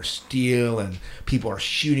iron and they're steel and people are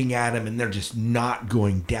shooting at them and they're just not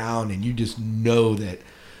going down, and you just know that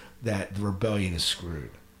the rebellion is screwed.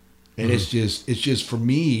 And it's just for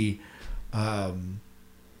me, that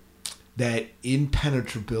that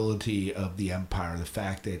impenetrability of the Empire, the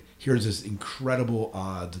fact that here's this incredible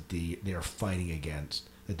odds that they are fighting against,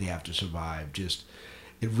 that they have to survive, just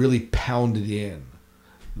it really pounded in.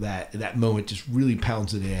 That moment just really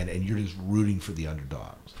pounds it in, and you're just rooting for the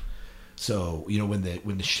underdogs. So when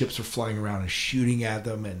the ships are flying around and shooting at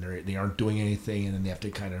them, and they aren't doing anything, and then they have to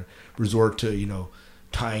kind of resort to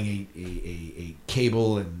tying a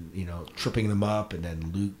cable and tripping them up, and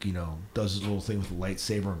then Luke does his little thing with a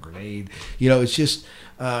lightsaber and grenade. It's just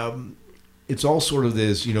it's all sort of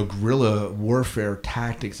this guerrilla warfare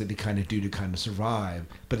tactics that they kind of do to kind of survive,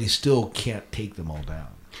 but they still can't take them all down.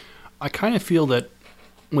 I kind of feel that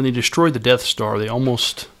when they destroyed the Death Star, they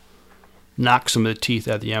almost knocked some of the teeth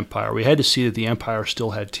out of the Empire. We had to see that the Empire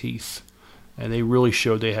still had teeth, and they really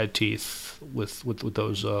showed they had teeth with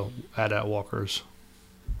those AT-AT walkers.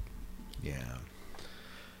 Yeah.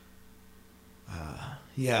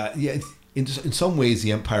 In some ways,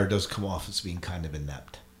 the Empire does come off as being kind of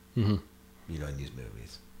inept, mm-hmm. In these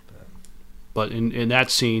movies. But in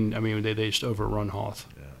that scene, I mean, they just overrun Hoth.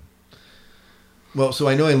 Yeah. Well, so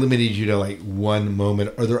I know I limited you to like one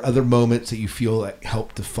moment. Are there other moments that you feel like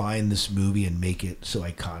help define this movie and make it so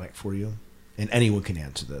iconic for you? And anyone can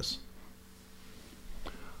answer this.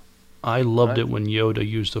 I loved it when Yoda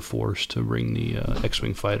used the Force to bring the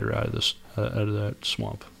X-wing fighter out of that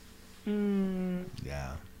swamp.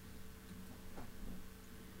 Yeah,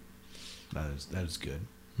 that is good.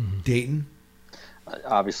 Mm-hmm. Dayton?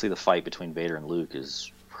 Obviously, the fight between Vader and Luke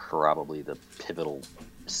is probably the pivotal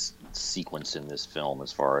sequence in this film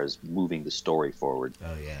as far as moving the story forward.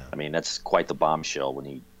 Oh yeah. I mean, that's quite the bombshell when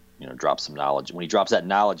he drops some knowledge. When he drops that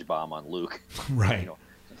knowledge bomb on Luke. Right.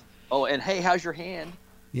 Oh, and hey, how's your hand?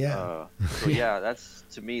 Yeah. So yeah, that's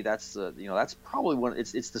to me. That's that's probably one.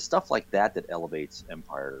 It's the stuff like that that elevates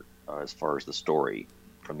Empire as far as the story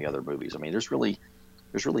from the other movies. I mean, there's really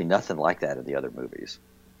nothing like that in the other movies.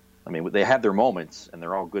 I mean, they have their moments, and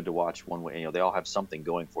they're all good to watch one way. They all have something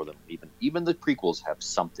going for them. Even the prequels have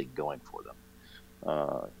something going for them.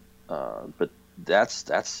 But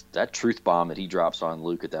that truth bomb that he drops on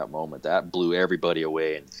Luke at that moment, that blew everybody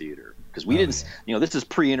away in theater. Because we didn't, this is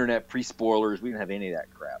pre-internet, pre-spoilers. We didn't have any of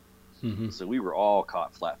that crap. Mm-hmm. So we were all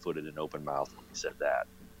caught flat-footed and open-mouthed when he said that.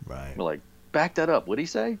 Right. We're like, back that up. What'd he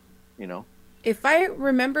say? If I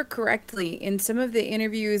remember correctly, in some of the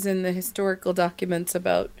interviews and the historical documents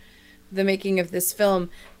about the making of this film,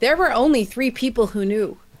 there were only 3 people who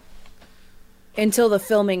knew until they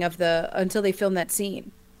filmed that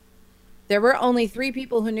scene. There were only 3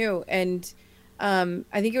 people who knew, and I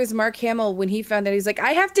think it was Mark Hamill when he found out. He's like,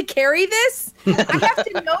 I have to carry this? I have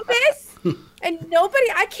to know this? And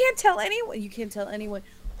I can't tell anyone. You can't tell anyone.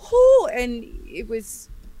 Who? And it was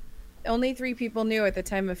only 3 people knew at the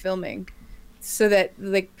time of filming. So that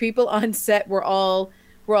like people on set were all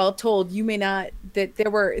told, you may not, that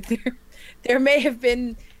there may have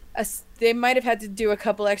been they might have had to do a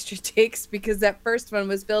couple extra takes because that first one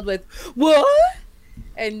was filled with what?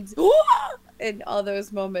 And all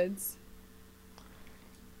those moments.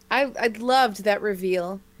 I loved that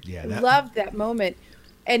reveal. Yeah, loved that moment.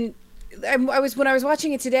 And when I was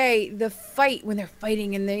watching it today, the fight when they're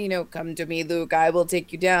fighting and they come to me, Luke, I will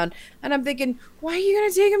take you down. And I'm thinking, why are you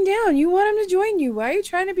gonna take him down? You want him to join you? Why are you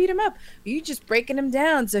trying to beat him up? Are you just breaking him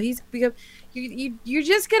down? So you're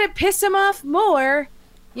just gonna piss him off more.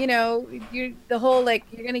 You're the whole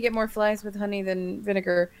you're gonna get more flies with honey than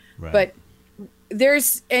vinegar. Right. But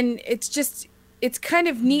it's kind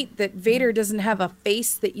of neat that Vader doesn't have a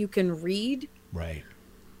face that you can read. Right.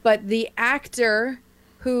 But the actor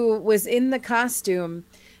who was in the costume,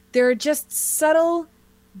 there are just subtle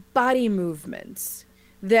body movements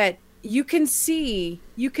that you can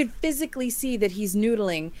physically see that he's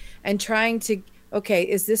noodling and trying to, okay,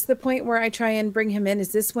 is this the point where I try and bring him in?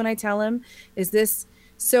 Is this when I tell him? Is this?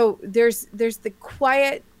 So there's the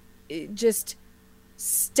quiet, just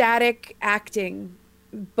static acting,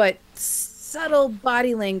 but subtle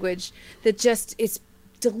body language that just is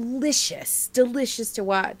delicious to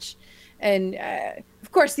watch. And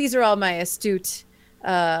of course, these are all my astute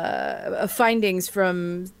findings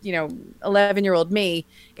from 11-year-old me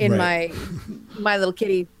in right. my little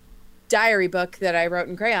kitty diary book that I wrote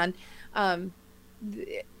in crayon.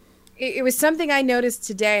 It was something I noticed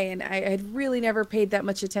today, and I had really never paid that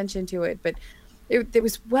much attention to it, but it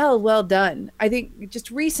was well done. I think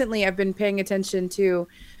just recently I've been paying attention to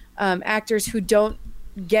actors who don't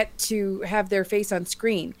get to have their face on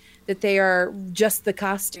screen, that they are just the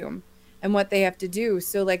costume and what they have to do.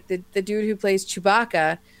 So like the dude who plays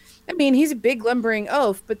Chewbacca, I mean, he's a big lumbering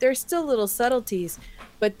oaf, but there's still little subtleties.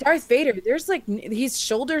 But Darth Vader, there's his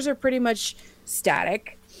shoulders are pretty much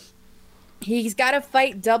static. he's got to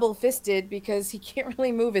fight double fisted because he can't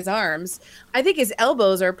really move his arms. I think his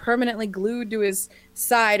elbows are permanently glued to his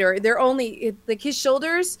side, or they're only like his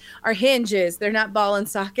shoulders are hinges. They're not ball and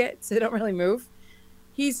socket, so they don't really move.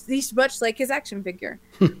 He's much like his action figure.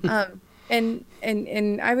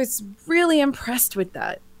 And I was really impressed with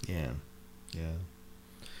that. Yeah.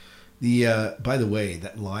 The by the way,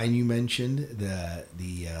 that line you mentioned, the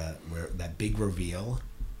where that big reveal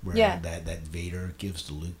where that Vader gives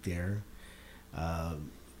to Luke there,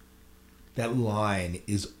 that line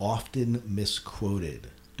is often misquoted.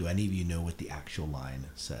 Do any of you know what the actual line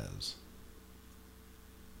says?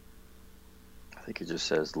 I think it just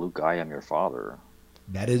says, "Luke, I am your father."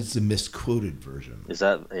 That is the misquoted version. Is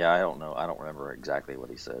that? Yeah, I don't know. I don't remember exactly what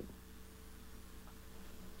he said.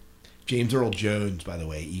 James Earl Jones, by the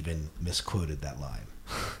way, even misquoted that line.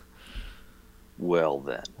 Well,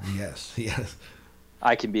 then. Yes.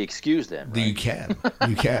 I can be excused then, right? You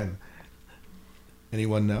can.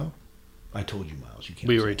 Anyone know? I told you, Miles. You can't.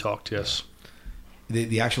 We already talked, yes.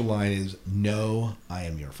 The actual line is, "No, I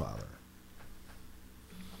am your father."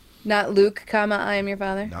 Not Luke, comma, I am your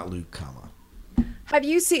father. Not Luke, comma. Have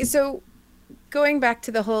you seen, so going back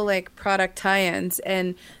to the whole like product tie-ins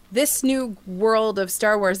and this new world of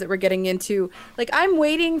Star Wars that we're getting into, like I'm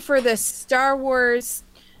waiting for the Star Wars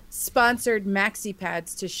sponsored maxi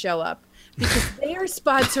pads to show up because they are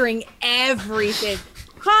sponsoring everything.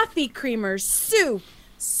 Coffee creamers, soup,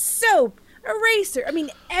 soap, eraser. I mean,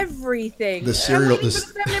 everything. The cereal, I'm waiting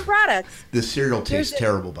for the feminine products. The cereal tastes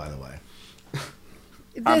terrible, by the way.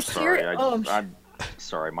 I'm sorry. I'm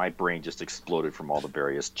sorry. My brain just exploded from all the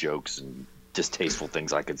various jokes and distasteful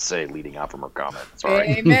things I could say leading out from her comment. Sorry.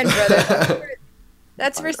 Amen, brother.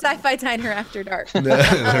 That's for Sci-Fi Diner After Dark.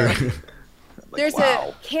 There's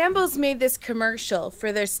a Campbell's made this commercial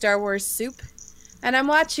for their Star Wars soup, and I'm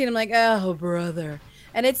watching. I'm like, oh brother,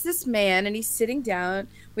 and it's this man, and he's sitting down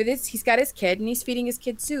with he's got his kid, and he's feeding his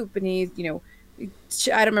kid soup, and he's,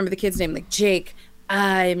 I don't remember the kid's name, like Jake.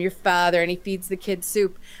 I am your father, and he feeds the kid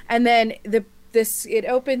soup, and then it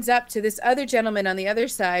opens up to this other gentleman on the other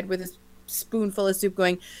side with a spoonful of soup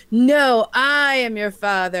going, no, I am your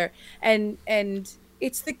father, and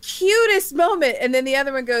it's the cutest moment, and then the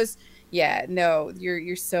other one goes, yeah, no,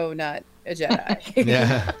 you're so not a Jedi.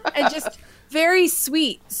 Yeah. And just very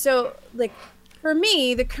sweet. So like for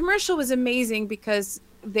me, the commercial was amazing because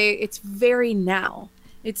it's very now.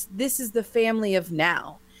 This is the family of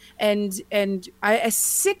now. And I, as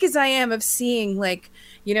sick as I am of seeing like,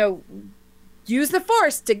 use the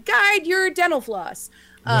Force to guide your dental floss,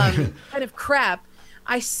 kind of crap.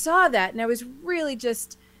 I saw that and I was really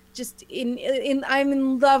just I'm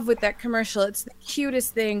in love with that commercial. It's the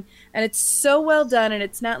cutest thing and it's so well done, and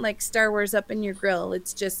it's not like Star Wars up in your grill.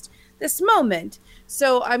 It's just this moment.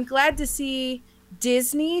 So I'm glad to see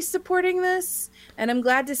Disney supporting this, and I'm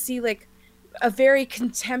glad to see like a very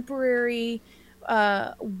contemporary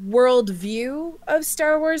world view of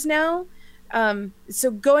Star Wars now.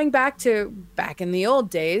 So going back in the old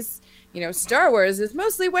days, Star Wars is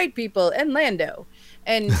mostly white people and Lando,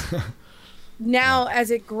 and now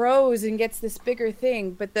as it grows and gets this bigger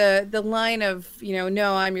thing, but the line of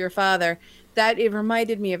no, I'm your father, that it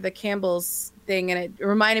reminded me of the Campbell's thing, and it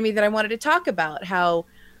reminded me that I wanted to talk about how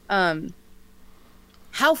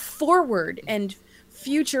forward and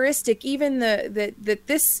futuristic even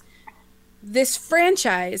this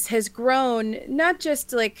franchise has grown, not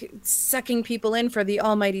just like sucking people in for the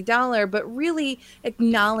almighty dollar, but really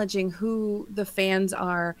acknowledging who the fans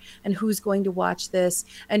are and who's going to watch this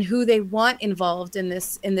and who they want involved in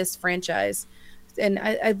this franchise. And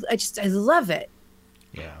I love it.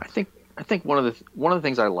 Yeah. I think one of the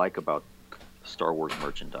things I like about Star Wars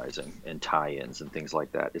merchandising and tie-ins and things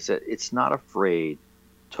like that is that it's not afraid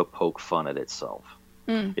to poke fun at itself.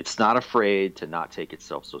 It's not afraid to not take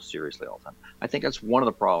itself so seriously all the time. I think that's one of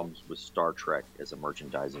the problems with Star Trek as a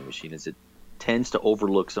merchandising machine, is it tends to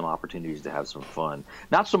overlook some opportunities to have some fun.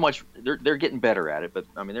 Not so much, they're getting better at it, but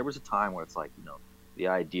I mean, there was a time where it's like, the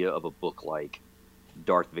idea of a book like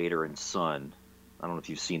Darth Vader and Son. I don't know if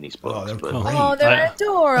you've seen these books. They're adorable.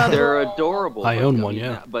 They're adorable. I own one,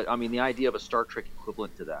 yeah. But I mean, the idea of a Star Trek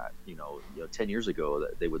equivalent to that, 10 years ago,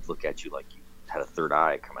 they would look at you like you had a third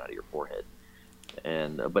eye coming out of your forehead.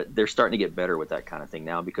 And but they're starting to get better with that kind of thing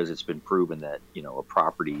now, because it's been proven that a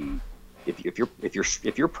property,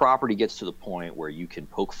 if your property gets to the point where you can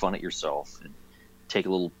poke fun at yourself and take a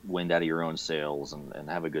little wind out of your own sails and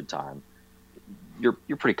have a good time, you're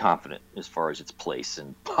pretty confident as far as its place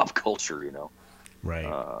in pop culture,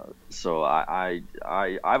 Right. So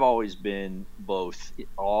I've always been both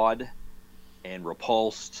awed and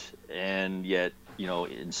repulsed and yet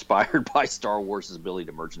inspired by Star Wars' ability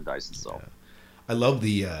to merchandise itself. I love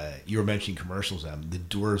the you were mentioning commercials, the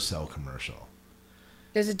Duracell commercial.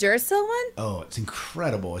 There's a Duracell one? Oh, it's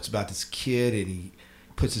incredible. It's about this kid, and he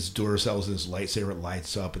puts his Duracells in his lightsaber, it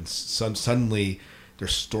lights up, and suddenly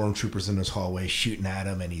there's stormtroopers in his hallway shooting at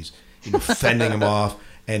him, and he's fending them off.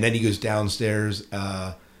 And then he goes downstairs,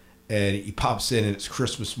 and he pops in, and it's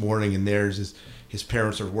Christmas morning, and there's his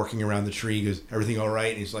parents are working around the tree. He goes, "Everything all right?"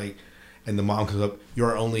 And he's like, and the mom comes up,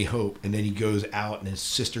 "You're our only hope." And then he goes out, and his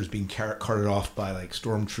sister's being carted off by like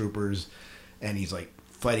stormtroopers, and he's like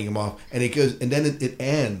fighting them off. And it goes, and then it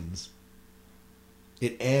ends.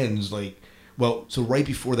 It ends like, well, so right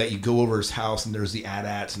before that, you go over his house, and there's the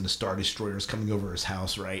AT-ATs and the Star Destroyers coming over his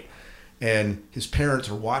house, right? And his parents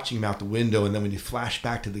are watching him out the window, and then when you flash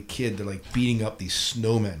back to the kid, they're like beating up these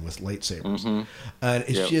snowmen with lightsabers. Mm-hmm. And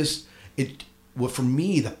it's just well, for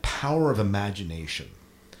me, the power of imagination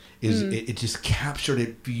is it just captured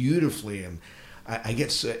it beautifully, and I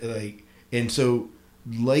get so, like, and so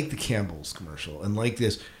like the Campbell's commercial, and like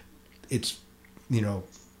this, it's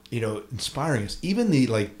inspiring us. Even the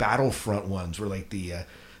like Battlefront ones, where like the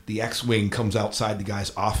X-wing comes outside the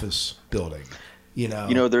guy's office building.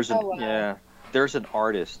 There's an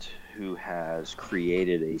artist who has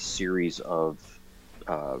created a series of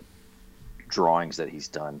drawings that he's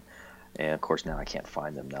done, and of course now I can't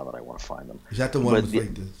find them. Now that I want to find them, is that the one with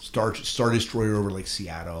like the Star Destroyer over like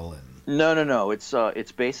Seattle? And no.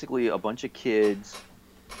 It's basically a bunch of kids,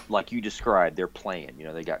 like you described. They're playing.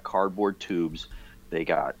 They got cardboard tubes, they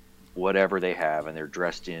got whatever they have, and they're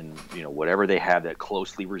dressed in whatever they have that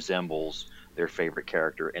closely resembles their favorite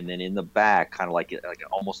character, and then in the back, kind of like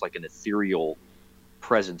almost like an ethereal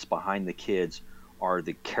presence behind the kids, are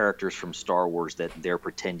the characters from Star Wars that they're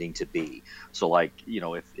pretending to be. So like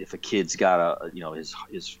if a kid's got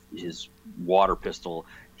his water pistol,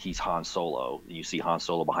 he's Han Solo. You see Han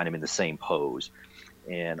Solo behind him in the same pose.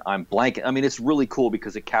 And I'm blanking. I mean, it's really cool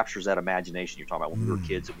because it captures that imagination you're talking about when we were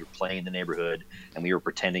kids and we were playing in the neighborhood and we were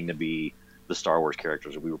pretending to be the Star Wars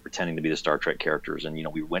characters, or we were pretending to be the Star Trek characters, and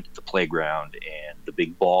we went to the playground, and the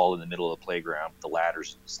big ball in the middle of the playground, the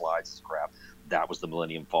ladders, and the slides, and crap, that was the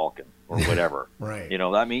Millennium Falcon or whatever. Right.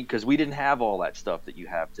 Because we didn't have all that stuff that you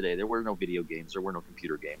have today. There were no video games, there were no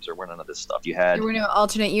computer games, there were none of this stuff. There were no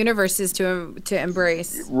alternate universes to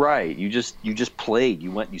embrace. Right. You just played.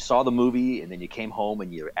 You saw the movie, and then you came home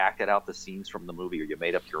and you acted out the scenes from the movie, or you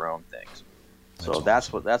made up your own things. So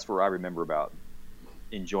that's where I remember about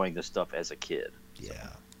enjoying this stuff as a kid. Yeah.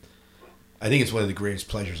 I think it's one of the greatest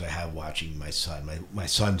pleasures I have watching my son. My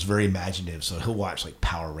son's very imaginative, so he'll watch like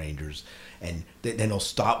Power Rangers, and then he'll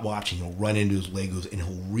stop watching, he'll run into his Legos, and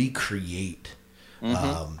he'll recreate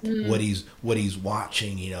what he's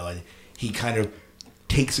watching, and he kind of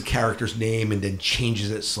takes a character's name and then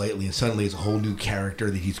changes it slightly, and suddenly it's a whole new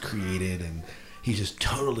character that he's created, and he's just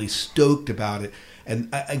totally stoked about it. And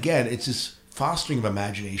again, it's just fostering of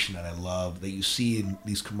imagination that I love, that you see in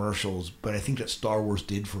these commercials, but I think that Star Wars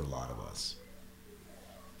did for a lot of us.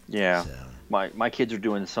 Yeah, so. My kids are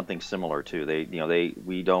doing something similar too.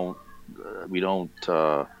 We don't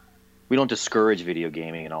discourage video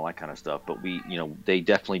gaming and all that kind of stuff, but they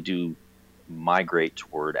definitely do migrate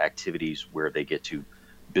toward activities where they get to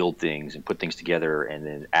build things and put things together and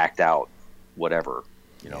then act out whatever.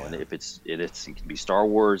 And if it can be Star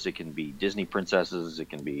Wars, it can be Disney princesses, it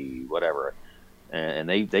can be whatever, and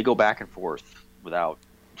they go back and forth without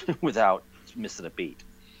missing a beat.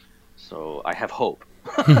 So I have hope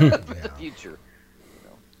for the future.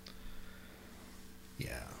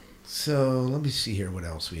 Yeah. So let me see here what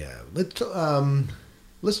else we have.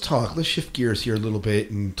 Let's shift gears here a little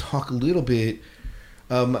bit and talk a little bit.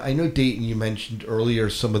 I know, Dayton, you mentioned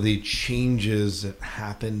earlier some of the changes that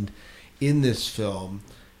happened in this film,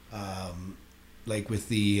 like with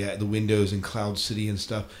the windows in Cloud City and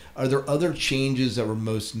stuff. Are there other changes that were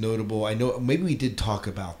most notable? I know maybe we did talk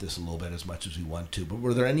about this a little bit as much as we want to, but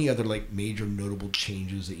were there any other like major notable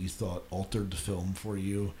changes that you thought altered the film for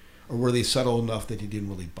you, or were they subtle enough that they didn't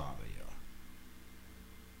really bother you?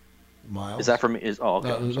 Miles? Is that for me?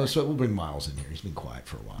 Okay. No, so we'll bring Miles in here. He's been quiet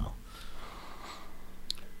for a while.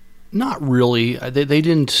 Not really. They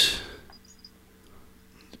didn't.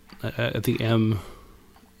 I think M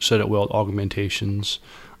said it well. Augmentations.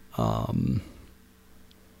 I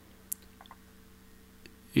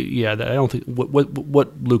don't think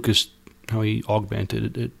what Lucas, how he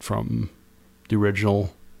augmented it from the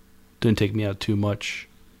original didn't take me out too much.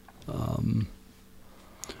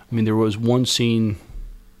 There was one scene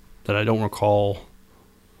that I don't recall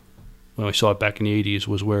when I saw it back in the 80s,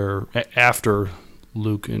 was where after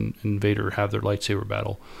Luke and Vader have their lightsaber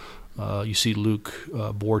battle, you see Luke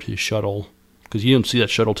board his shuttle because you don't see that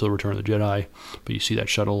shuttle till Return of the Jedi, but you see that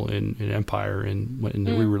shuttle in Empire in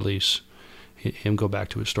the re-release. Him go back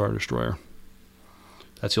to his Star Destroyer.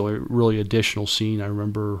 That's the only really additional scene I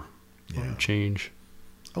remember change.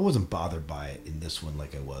 I wasn't bothered by it in this one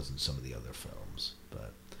like I was in some of the other films.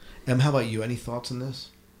 But how about you? Any thoughts on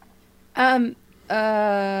this? Boba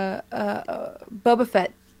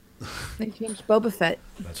Fett. They changed Boba Fett.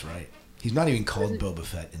 That's right. He's not even called Boba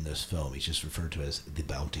Fett in this film. He's just referred to as the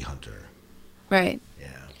bounty hunter. Right.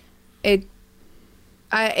 Yeah. It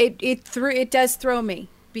does throw me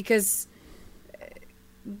because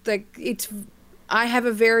I have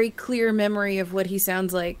a very clear memory of what he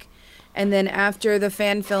sounds like. And then after the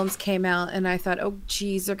fan films came out and I thought, oh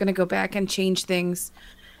geez, they're gonna go back and change things.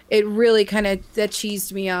 It really kind of that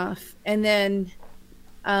cheesed me off. And then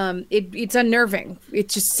it's unnerving. It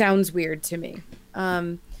just sounds weird to me.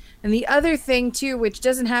 And the other thing too, which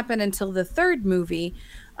doesn't happen until the third movie,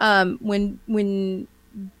 when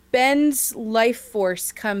Ben's life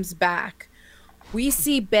force comes back, we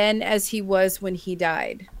see Ben as he was when he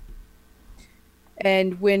died.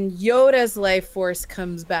 And when Yoda's life force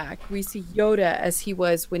comes back, we see Yoda as he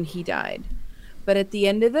was when he died. But at the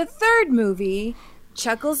end of the third movie,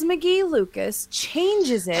 Chuckles McGee Lucas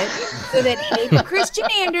changes it so that Hayden Christian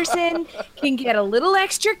Anderson can get a little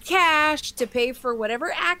extra cash to pay for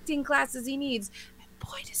whatever acting classes he needs. And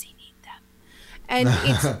boy, does he need them.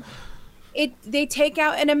 And they take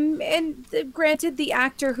out and granted, the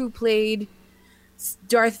actor who played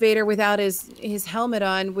Darth Vader without his helmet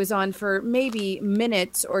on was on for maybe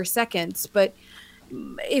minutes or seconds, but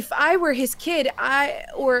if I were his kid, it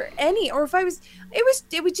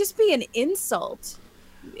would just be an insult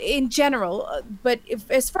in general. But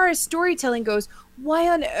as far as storytelling goes, why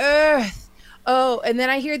on earth? Oh, and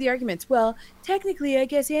then I hear the arguments. Well, technically, I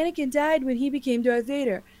guess Anakin died when he became Darth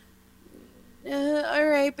Vader. All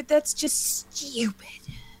right, but that's just stupid.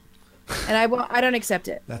 And I don't accept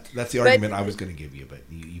it. That's the argument I was going to give you, but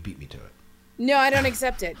you beat me to it. No, I don't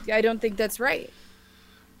accept it. I don't think that's right.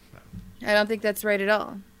 No. I don't think that's right at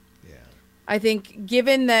all. Yeah. I think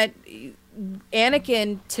given that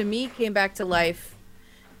Anakin, to me, came back to life,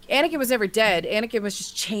 Anakin was never dead. Anakin was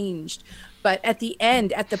just changed. But at the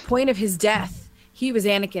end, at the point of his death, he was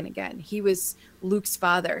Anakin again. He was Luke's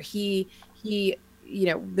father. He the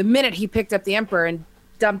minute he picked up the Emperor and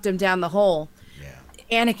dumped him down the hole,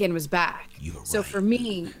 Anakin was back. So right. For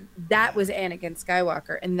me, that was Anakin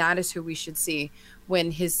Skywalker, and that is who we should see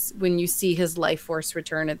when you see his life force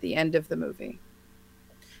return at the end of the movie.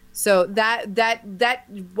 So that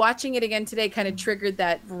watching it again today kind of triggered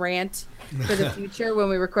that rant for the future when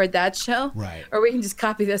we record that show. Right. Or we can just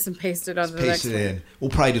copy this and paste it on the next one. Paste it in. We'll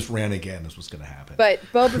probably just rant again. Is what's going to happen. But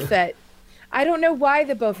Boba Fett, I don't know why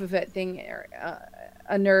the Boba Fett thing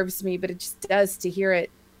unnerves me, but it just does to hear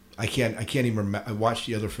it. I can't even remember. I watched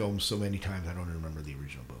the other films so many times I don't even remember the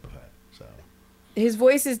original Boba Fett. So his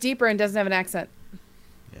voice is deeper and doesn't have an accent.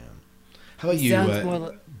 Yeah. How about you,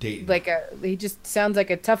 Dayton? He just sounds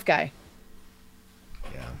like a tough guy.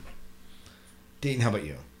 Yeah. Dayton, how about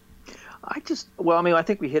you? I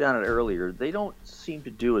think we hit on it earlier. They don't seem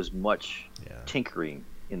to do as much tinkering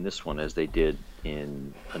in this one as they did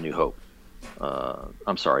in A New Hope.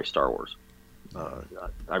 I'm sorry, Star Wars.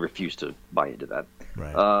 I refuse to buy into that.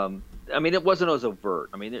 Right. It wasn't as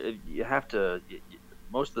overt. You have to.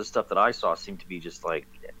 Most of the stuff that I saw seemed to be just like,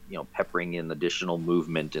 peppering in additional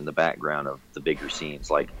movement in the background of the bigger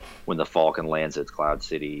scenes, like when the Falcon lands at Cloud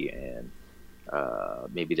City, and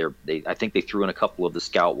maybe I think they threw in a couple of the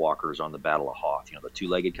Scout Walkers on the Battle of Hoth, the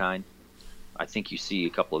two-legged kind. I think you see a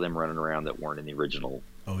couple of them running around that weren't in the original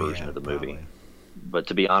version of the movie. But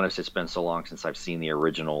to be honest, it's been so long since I've seen the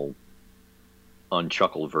original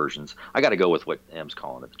unchuckled versions. I got to go with what M's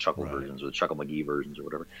calling it, the chuckle versions or the Chuckle McGee versions or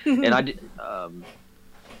whatever. And I did.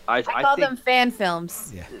 I call them fan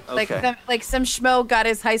films. Yeah. Okay. Like some schmo got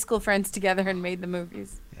his high school friends together and made the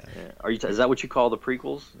movies. Yeah. Is that what you call the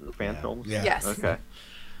prequels, the fan films? Yeah. Yes. Okay.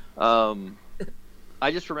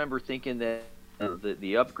 I just remember thinking that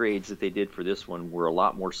the upgrades that they did for this one were a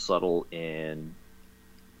lot more subtle and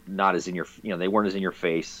not as in your, they weren't as in your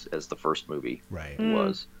face as the first movie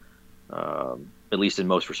was. At least in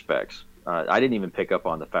most respects. I didn't even pick up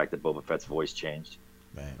on the fact that Boba Fett's voice changed.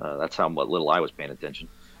 Right. That's how little I was paying attention.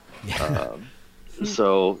 Yeah.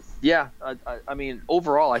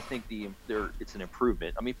 Overall, I think it's an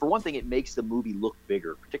improvement. For one thing, it makes the movie look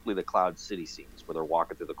bigger, particularly the Cloud City scenes where they're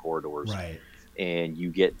walking through the corridors, and you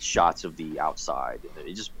get shots of the outside.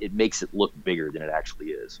 It makes it look bigger than it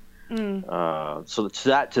actually is. So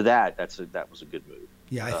that was a good move.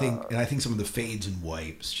 Yeah, I think some of the fades and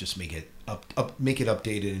wipes just make it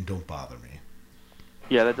updated and don't bother me.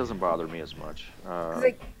 Yeah, that doesn't bother me as much. 'Cause,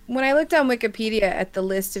 like, when I looked on Wikipedia at the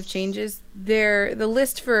list of changes, the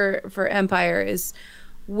list for Empire is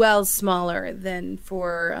well smaller than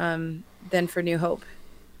for New Hope.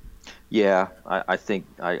 Yeah, I think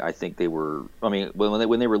they were. I mean,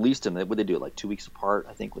 when they released them, would they do it like 2 weeks apart?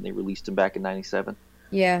 I think when they released them back in '97,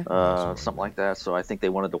 Yeah. something like that. So I think they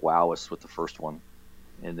wanted to wow us with the first one,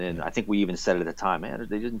 and then I think we even said at the time, man,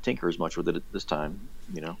 they didn't tinker as much with it this time,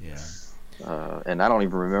 you know. Yeah. And I don't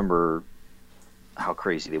even remember how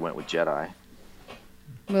crazy they went with Jedi.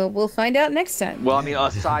 We'll find out next time. Well, I mean,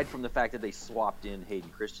 aside from the fact that they swapped in Hayden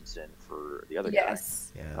Christensen for the other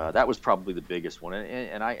Yes. Yeah. guy, that was probably the biggest one.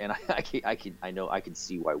 And I know I can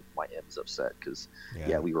see why my M's upset because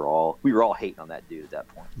we were all hating on that dude at that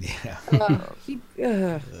point.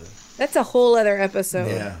 Yeah. That's a whole other episode.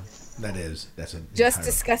 Yeah. That's just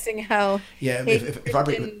discussing how if I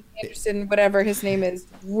bring Anderson, whatever his name is,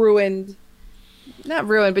 not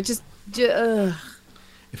ruined, but just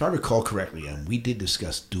if I recall correctly, we did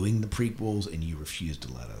discuss doing the prequels, and you refused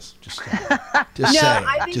to let us. Just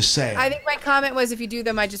say. I think my comment was, if you do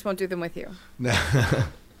them, I just won't do them with you.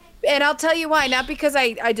 And I'll tell you why. Not because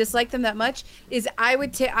I dislike them that much. Is I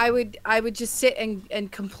would just sit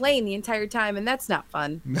and complain the entire time, and that's not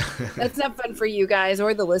fun. That's not fun for you guys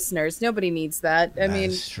or the listeners. Nobody needs that. I mean,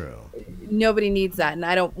 that's true. Nobody needs that, and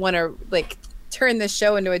I don't want to turn this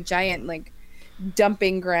show into a giant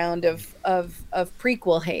dumping ground of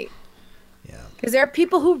prequel hate. Yeah. Because there are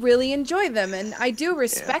people who really enjoy them, and I do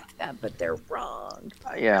respect them, but they're wrong.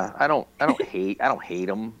 Yeah, I don't hate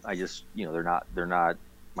them. I just they're not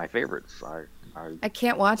my favorites. I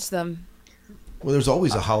can't watch them. Well, there's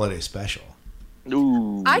always a holiday special.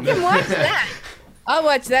 Ooh. I can watch that. I'll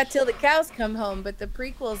watch that till the cows come home. But the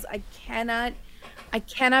prequels, I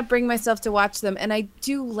cannot bring myself to watch them. And I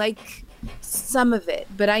do like some of it,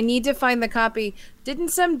 but I need to find the copy. Didn't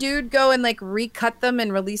some dude go and recut them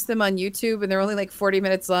and release them on YouTube? And they're only 40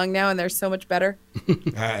 minutes long now, and they're so much better.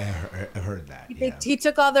 I've heard that. He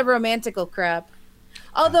took all the romantical crap.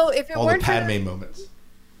 Although if it all weren't the Padme moments.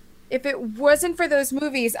 If it wasn't for those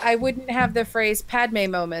movies, I wouldn't have the phrase Padme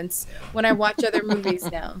moments when I watch other movies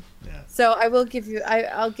now. Yeah. So I will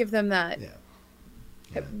I'll give them that.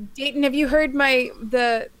 Yeah. Dayton, have you heard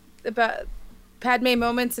about Padme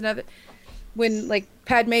moments and other, when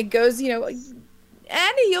Padme goes,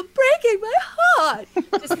 Annie, you're breaking my heart.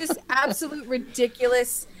 Just this absolute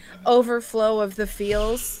ridiculous overflow of the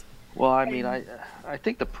feels. Well, I mean, I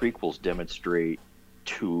think the prequels demonstrate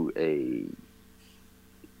to a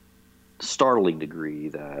startling degree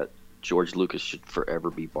that George Lucas should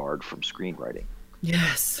forever be barred from screenwriting.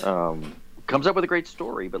 Yes. Comes up with a great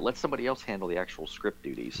story, but let somebody else handle the actual script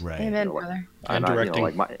duties. Right. Amen, brother. And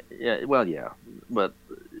directing. But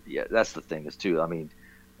that's the thing is too. I mean,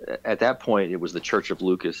 at that point, it was the Church of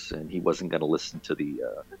Lucas, and he wasn't going to listen to the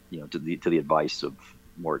to the advice of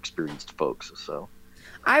more experienced folks. So.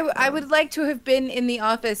 I would like to have been in the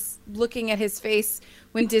office looking at his face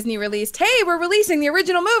when Disney released, hey, we're releasing the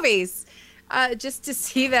original movies, just to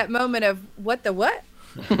see that moment of what.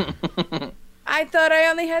 I thought I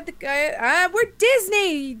only had we're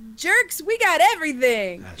Disney jerks. We got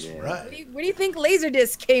everything. That's right. Where do you think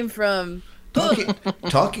Laserdisc came from?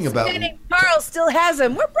 Talking about Carl still has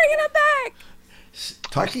them. We're bringing them back.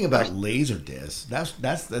 Talking about Laserdisc,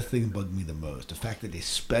 that's the thing that bugged me the most. The fact that they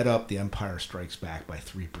sped up The Empire Strikes Back by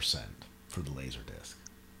 3% for the Laserdisc.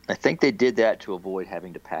 I think they did that to avoid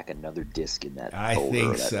having to pack another disc in that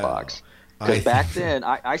box. Because back then,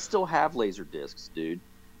 I still have Laserdiscs, dude,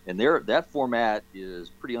 and that format is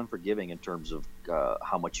pretty unforgiving in terms of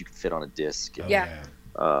how much you can fit on a disc. Yeah.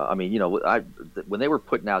 I mean, when they were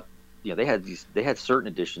putting out, they had certain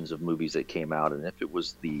editions of movies that came out, and if it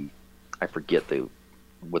was I forget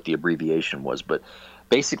what the abbreviation was, but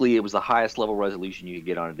basically it was the highest level resolution you could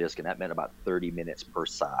get on a disc, and that meant about 30 minutes per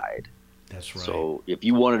side. That's right. So if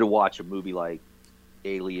you wanted to watch a movie like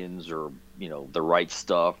Aliens or The Right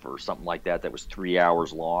Stuff or something like that was 3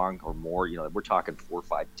 hours long or more, we're talking 4 or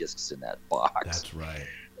 5 discs in that box. That's right.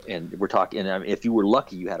 And we're talking, and if you were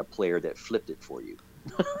lucky, you had a player that flipped it for you.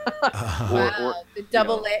 Or the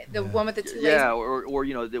double the one with the two lasers. Yeah, or where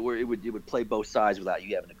it would play both sides without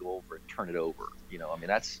you having to go over and turn it over. I mean,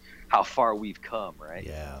 that's how far we've come, right?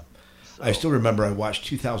 Yeah. So. I still remember I watched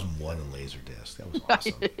 2001 in Laserdisc. That was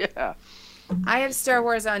awesome. Yeah. I have Star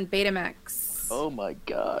Wars on Betamax. Oh my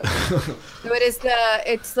god. So it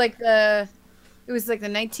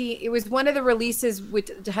was one of the releases which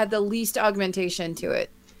had the least augmentation to it.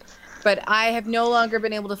 But I have no longer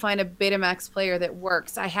been able to find a Betamax player that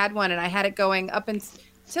works. I had one, and I had it going up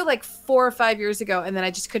until 4 or 5 years ago, and then I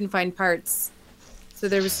just couldn't find parts. So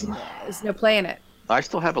there's no play in it. I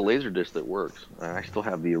still have a Laserdisc that works. I still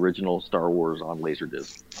have the original Star Wars on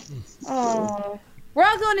Laserdisc. Oh, we're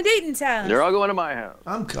all going to Dayton's house. They're all going to my house.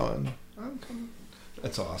 I'm coming.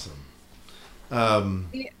 That's awesome.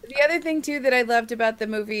 The other thing too that I loved about the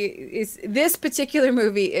movie is this particular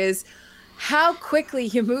movie is how quickly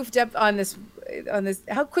you moved up on this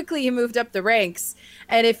how quickly you moved up the ranks.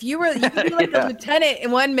 And if you could be like a lieutenant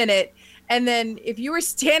in 1 minute, and then if you were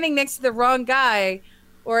standing next to the wrong guy,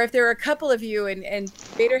 or if there were a couple of you and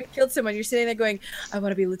Vader had killed someone, you're sitting there going, I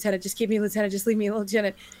want to be lieutenant, just keep me lieutenant, just leave me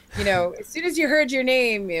lieutenant. You know, as soon as you heard your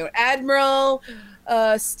name, you know, Admiral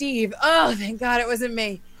Steve, oh thank God it wasn't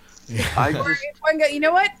me. One guy, you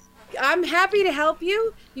know what? I'm happy to help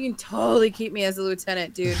you. You can totally keep me as a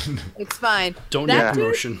lieutenant, dude. It's fine. Don't need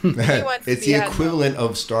promotion. It's the equivalent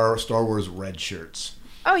of Star Wars red shirts.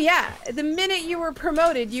 Oh yeah. The minute you were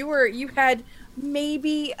promoted, you had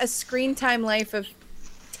maybe a screen time life of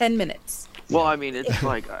 10 minutes. Well, I mean, it's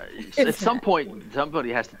like at some point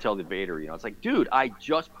somebody has to tell the Vader, you know, it's like, dude, I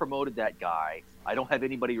just promoted that guy. I don't have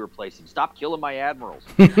anybody to replace him. Stop killing my admirals.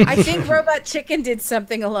 I think Robot Chicken did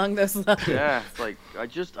something along those lines. Yeah, it's like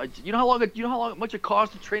you know how much it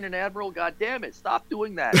costs to train an admiral? God damn it! Stop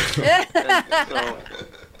doing that.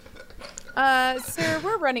 Sir,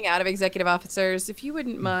 we're running out of executive officers. If you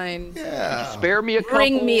wouldn't mind, spare me a couple.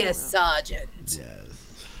 Bring me a sergeant. Yes.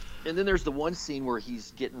 And then there's the one scene where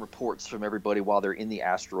he's getting reports from everybody while they're in the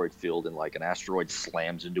asteroid field, and like an asteroid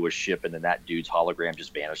slams into a ship, and then that dude's hologram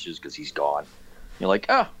just vanishes because he's gone. You're like,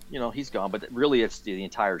 oh, you know, he's gone, but really it's the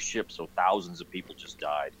entire ship, so thousands of people just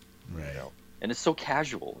died. Right. You know? And it's so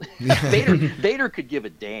casual. Vader could give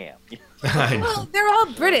a damn. Well, they're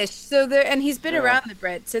all British, so and he's been around the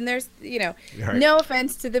Brits, and there's, you know, no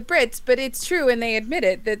offense to the Brits, but it's true, and they admit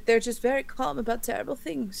it, that they're just very calm about terrible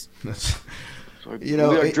things. So, you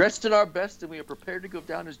know, we are dressed in our best, and we are prepared to go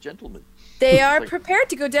down as gentlemen. They are prepared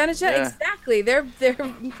to go down as gentlemen. Exactly. They're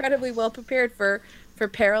incredibly well prepared for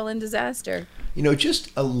peril and disaster. You know, just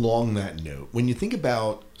along that note, when you think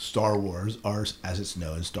about Star Wars, or as it's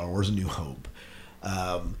known, Star Wars: A New Hope,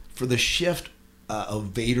 for the shift of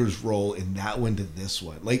Vader's role in that one to this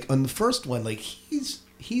one, like on the first one, like he's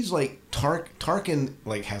like Tarkin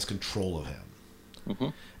like has control of him. Mm-hmm.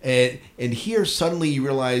 And here suddenly you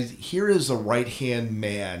realize here is a right-hand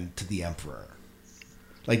man to the Emperor.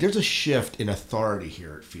 Like there's a shift in authority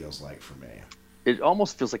here, it feels like for me. It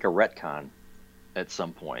almost feels like a retcon at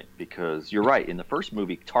some point, because you're right. In the first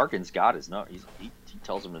movie, Tarkin's got his no. He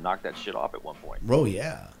tells him to knock that shit off at one point. Oh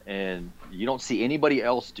yeah. And you don't see anybody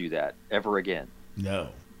else do that ever again. No.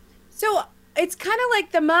 So it's kind of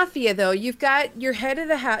like the mafia, though. You've got your head of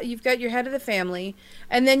the house, you've got your head of the family,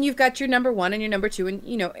 and then you've got your number one and your number two, and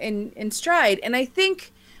you know, in stride. And I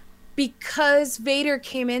think because Vader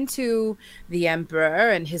came into the Emperor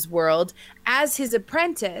and his world as his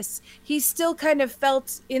apprentice, he still kind of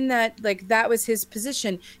felt in that, like, that was his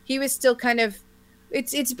position. He was still kind of,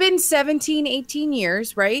 it's been 17, 18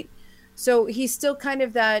 years, right? So he's still kind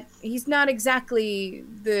of that, he's not exactly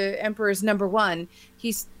the Emperor's number one.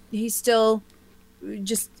 He's still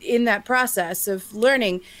just in that process of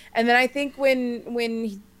learning. And then I think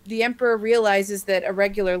when the Emperor realizes that a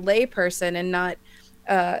regular lay person and not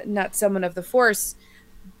someone of the Force,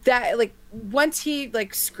 that like once he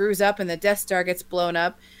like screws up and the Death Star gets blown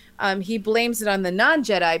up, he blames it on the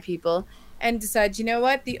non-Jedi people and decides, you know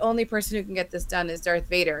what, the only person who can get this done is Darth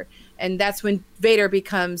Vader. And that's when Vader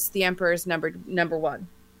becomes the Emperor's number one.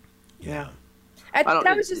 Yeah.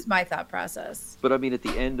 That was just my thought process. But I mean, at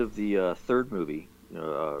the end of the third movie,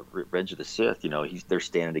 Revenge of the Sith, you know, they're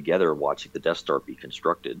standing together watching the Death Star be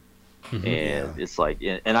constructed. Mm-hmm. And it's like,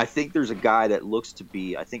 and I think there's a guy that looks to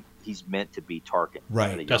be, I think he's meant to be Tarkin.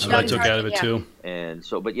 Right. That's what I took out of it too. And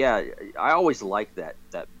so, but yeah, I always liked that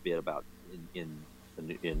bit about in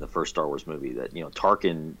the first Star Wars movie that, you know,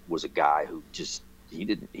 Tarkin was a guy who just he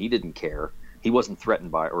didn't care. He wasn't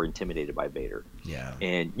threatened by or intimidated by Vader. Yeah.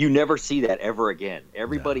 And you never see that ever again.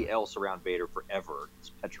 Everybody else around Vader forever is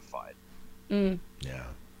petrified. Mm. Yeah.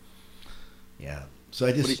 Yeah. So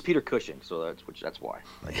but he's Peter Cushing, so that's why,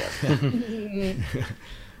 I guess.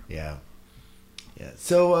 Yeah. Yeah.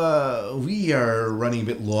 So we are running a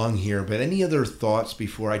bit long here, but any other thoughts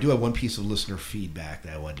before? I do have one piece of listener feedback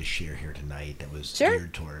that I wanted to share here tonight that was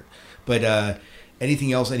geared toward. But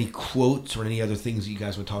anything else, any quotes or any other things that you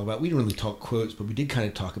guys want to talk about? We didn't really talk quotes, but we did kind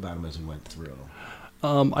of talk about them as we went through.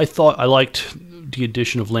 I liked the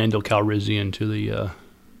addition of Lando Calrissian to the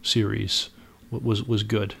series. Was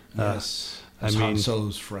good. Yes. As Han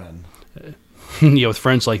Solo's friend. Yeah, with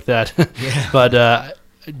friends like that. Yeah. But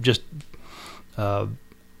just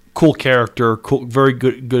cool character, cool, very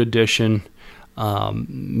good addition.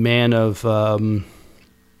 Man of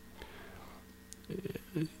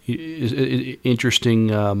interesting.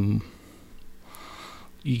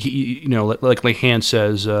 You know, like Han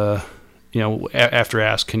says, after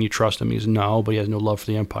asked, can you trust him? He says no, but he has no love for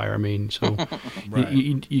the Empire. I mean, so Right.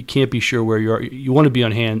 you can't be sure where you are. You want to be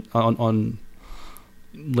on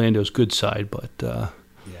Lando's good side, but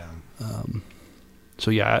so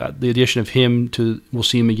yeah, the addition of him to, we'll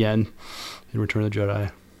see him again in Return of the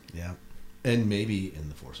Jedi. Yeah, and maybe in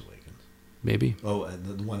The Force Awakens. Maybe. Oh, and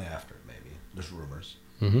the one after, maybe. There's rumors.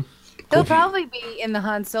 Mm-hmm. He'll probably be in the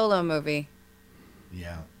Han Solo movie.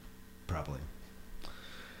 Yeah, probably.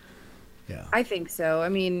 Yeah. I think so. I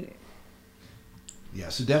mean, Yeah,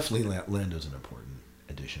 so definitely Lando's an important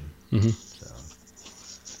addition. Mm-hmm. So,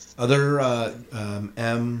 other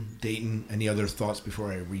M Dayton. Any other thoughts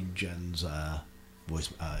before I read Jen's voice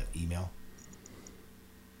email?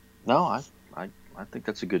 No, I think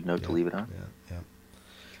that's a good note to leave it on. Yeah.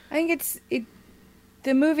 I think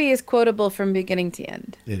the movie is quotable from beginning to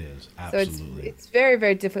end. It is absolutely. So it's very,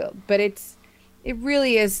 very difficult, but it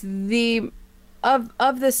really is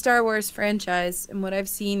of the Star Wars franchise and what I've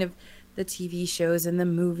seen of the TV shows and the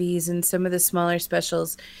movies and some of the smaller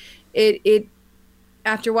specials. It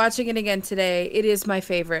after watching it again today, it is my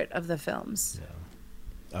favorite of the films.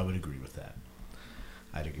 Yeah, I would agree with that.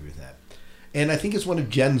 I'd agree with that. And I think it's one of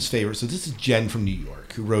Jen's favorites. So this is Jen from New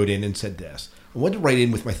York who wrote in and said this. I wanted to write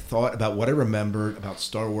in with my thought about what I remembered about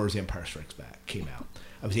Star Wars The Empire Strikes Back came out.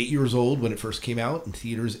 I was 8 years old when it first came out in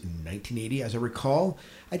theaters in 1980, as I recall.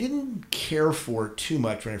 I didn't care for it too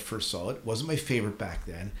much when I first saw it. It wasn't my favorite back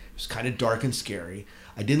then. It was kind of dark and scary.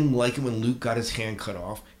 I didn't like it when Luke got his hand cut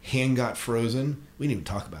off. Hand got frozen. We didn't even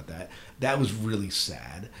talk about that. That was really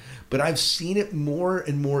sad. But I've seen it more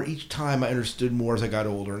and more each time. I understood more as I got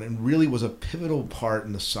older, and it really was a pivotal part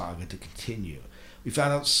in the saga to continue. We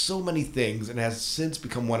found out so many things, and it has since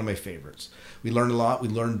become one of my favorites. We learned a lot. We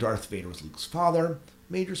learned Darth Vader was Luke's father.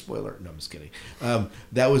 Major spoiler. No, I'm just kidding.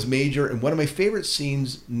 That was major. And one of my favorite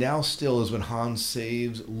scenes now still is when Han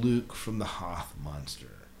saves Luke from the Hoth monster.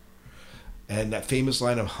 And that famous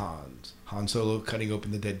line of Han Solo cutting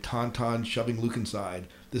open the dead Tauntaun, shoving Luke inside.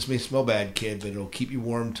 This may smell bad, kid, but it'll keep you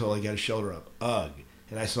warm till I get a shelter up. Ugh.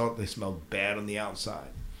 And I saw they smelled bad on the outside.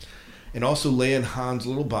 And also Leia and Han's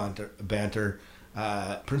little banter.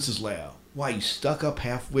 Princess Leia. Why, you stuck-up,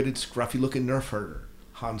 half-witted, scruffy-looking nerf herder.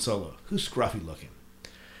 Han Solo. Who's scruffy-looking?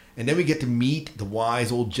 And then we get to meet the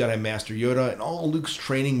wise old Jedi Master Yoda and all Luke's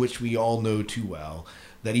training, which we all know too well,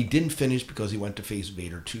 that he didn't finish because he went to face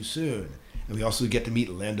Vader too soon. And we also get to meet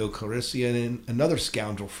Lando Calrissian and another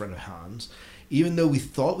scoundrel friend of Han's. Even though we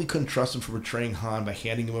thought we couldn't trust him for betraying Han by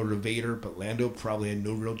handing him over to Vader, but Lando probably had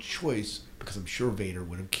no real choice because I'm sure Vader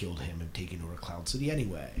would have killed him and taken over Cloud City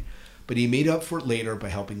anyway. But he made up for it later by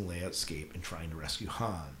helping Leia escape and trying to rescue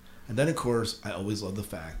Han. And then, of course, I always love the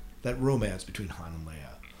fact that romance between Han and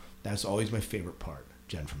Leia. That's always my favorite part.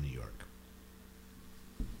 Jen from New York.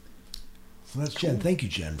 So that's Jen. Thank you,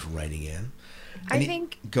 Jen, for writing in. I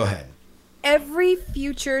think Go ahead. every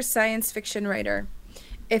future science fiction writer,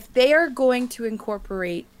 if they are going to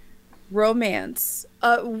incorporate romance,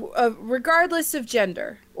 regardless of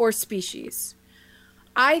gender or species,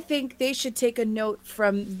 I think they should take a note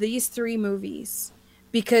from these three movies,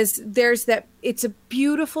 because it's a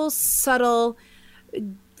beautiful, subtle,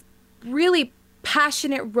 really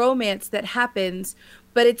passionate romance that happens,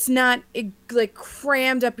 but it's not like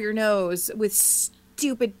crammed up your nose with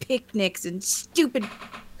stupid picnics and stupid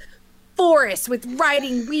forests with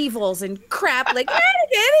riding weevils and crap like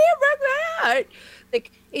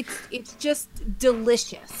it's just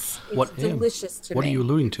delicious. It's delicious to me. What are you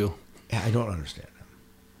alluding to? Yeah, I don't understand.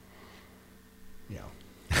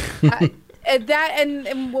 Yeah. That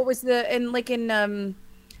and what was in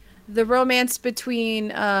the romance between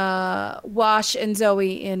Wash and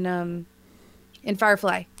Zoe in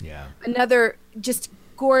Firefly. Yeah. Another just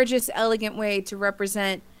gorgeous, elegant way to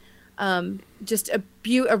represent just a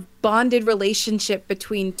bonded relationship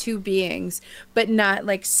between two beings, but not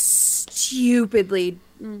like stupidly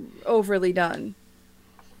overly done.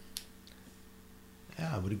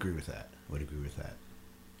 Yeah, I would agree with that.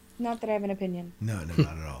 Not that I have an opinion. No, not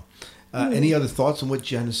at all. Any other thoughts on what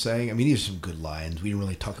Jen is saying? I mean, these are some good lines. We didn't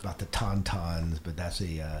really talk about the Tauntauns, but that's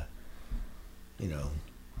a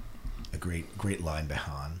great line by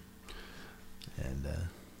Han. And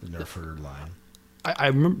the Nerf herder line. I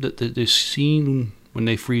remember the scene when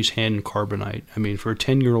they freeze Han in carbonite. I mean, for a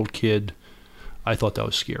 10-year-old kid, I thought that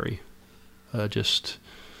was scary. Just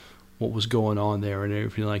what was going on there and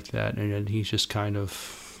everything like that. And then he's just kind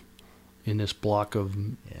of in this block of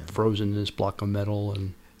frozen in this block of metal.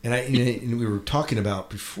 And we were talking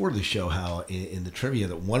about before the show how in the trivia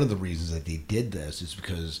that one of the reasons that they did this is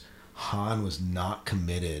because Han was not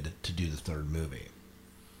committed to do the third movie,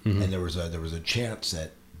 and there was a chance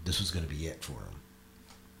that this was going to be it for him.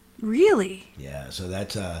 Really? Yeah, so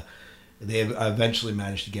that's they eventually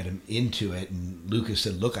managed to get him into it, and Lucas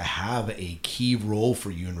said, "Look, I have a key role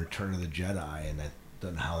for you in Return of the Jedi," and I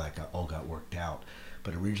don't know how that all got worked out,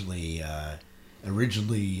 but originally,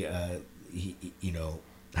 he,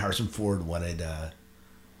 Harrison Ford wanted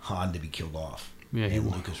Han to be killed off,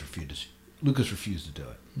 and Lucas refused to do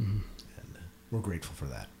it, and we're grateful for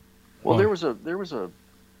that. Well, there was a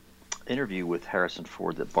interview with Harrison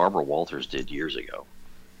Ford that Barbara Walters did years ago,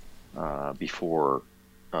 before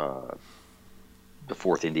the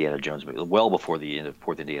fourth Indiana Jones movie, well before the end of the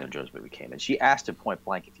fourth Indiana Jones movie came, and she asked him point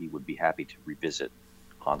blank if he would be happy to revisit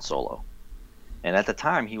Han Solo, and at the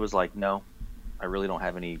time he was like, "No, I really don't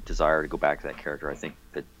have any desire to go back to that character. I think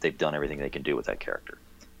that they've done everything they can do with that character."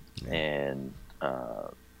 Yeah. And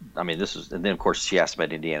I mean, and then of course she asked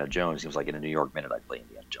about Indiana Jones. He was like, "In a New York Minute, I'd play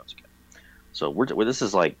Indiana Jones again." So this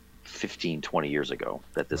is like 15, 20 years ago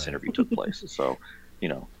that this interview took place. So,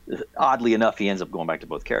 oddly enough, he ends up going back to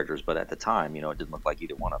both characters. But at the time, it didn't look like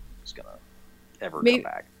either one of them was going to ever come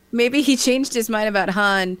back. Maybe he changed his mind about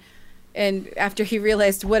Han, and after he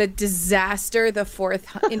realized what a disaster the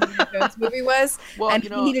fourth Indiana Jones movie was, and he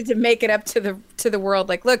needed to make it up to the world.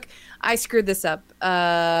 Like, look, I screwed this up.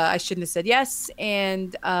 I shouldn't have said yes,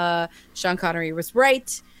 and Sean Connery was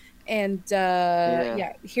right. And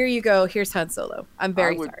here you go. Here's Han Solo. I'm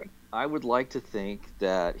very sorry. I would like to think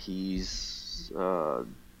that he's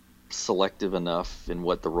selective enough in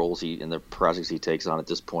what the roles in the projects he takes on at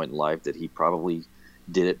this point in life that he probably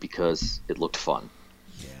did it because it looked fun.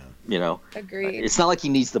 Yeah. Agreed. It's not like he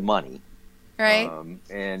needs the money. Right.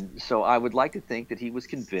 And so I would like to think that he was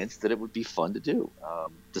convinced that it would be fun to do.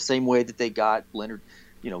 The same way that they got Leonard,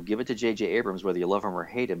 give it to J.J. Abrams, whether you love him or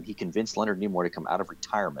hate him, he convinced Leonard Nimoy to come out of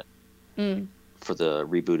retirement for the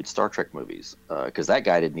rebooted Star Trek movies, because that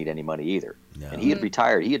guy didn't need any money either. No. And he had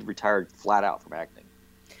retired. He had retired flat out from acting.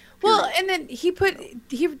 Well, and then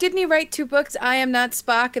didn't he write 2 books, I Am Not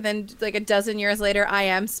Spock, and then like a dozen years later, I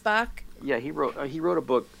Am Spock? Yeah, he wrote a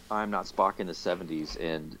book, I Am Not Spock, in the 70s,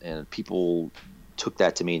 and people took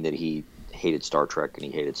that to mean that he hated Star Trek and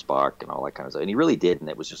he hated Spock and all that kind of stuff. And he really did, and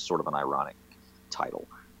it was just sort of an ironic title.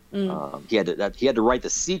 He had to write the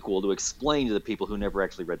sequel to explain to the people who never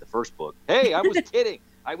actually read the first book, hey, I was kidding.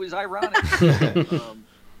 I was ironic. Just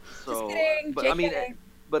kidding. But I mean,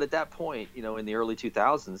 but at that point, in the early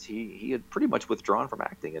 2000s, he had pretty much withdrawn from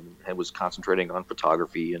acting and was concentrating on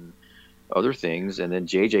photography and other things. And then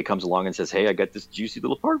JJ comes along and says, hey, I got this juicy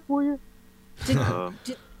little part for you.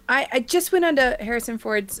 I just went on to Harrison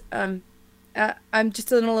Ford's I'm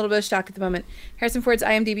just in a little bit of shock at the moment. Harrison Ford's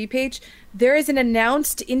IMDb page. There is an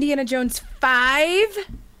announced Indiana Jones 5.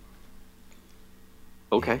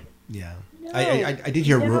 Okay. Yeah. No. I did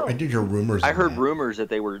hear rumors. I heard rumors that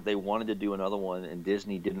they wanted to do another one, and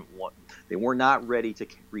Disney they were not ready to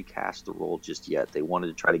recast the role just yet. They wanted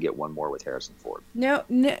to try to get one more with Harrison Ford. No.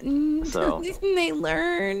 So didn't they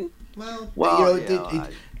learn? Well,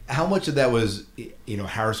 how much of that was,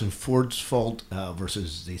 Harrison Ford's fault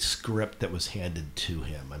versus the script that was handed to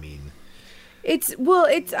him? I mean,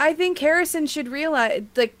 I think Harrison should realize,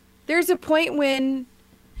 like, there's a point when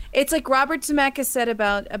it's like Robert Zemeckis said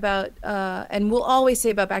about and we'll always say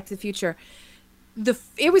about Back to the Future.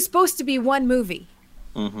 It was supposed to be one movie.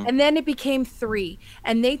 Mm-hmm. And then it became 3,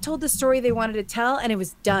 and they told the story they wanted to tell, and it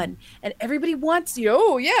was done. And everybody wants,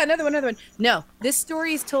 another one. No, this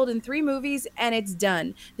story is told in 3 movies, and it's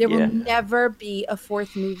done. There will never be a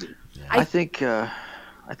 4th movie. Yeah. I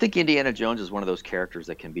think Indiana Jones is one of those characters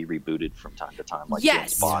that can be rebooted from time to time, like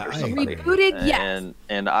James Bond or somebody. Rebooted, yes.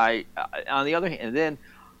 And I, on the other hand, and then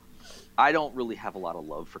I don't really have a lot of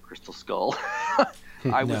love for Crystal Skull.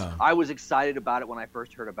 I was excited about it when I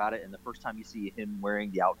first heard about it, and the first time you see him wearing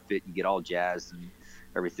the outfit, you get all jazzed and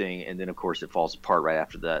everything, and then of course it falls apart right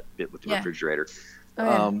after that bit with the refrigerator.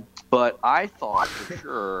 But I thought for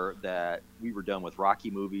sure that we were done with Rocky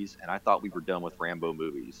movies, and I thought we were done with Rambo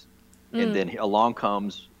movies, and then along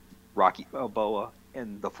comes Rocky Balboa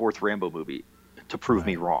and the 4th Rambo movie to prove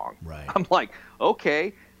me wrong. Right. I'm like,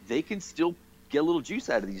 okay, they can still get a little juice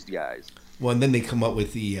out of these guys. Well, and then they come up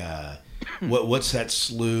with the what's that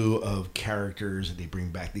slew of characters that they bring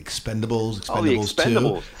back? The Expendables. The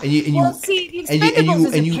Expendables. 2. The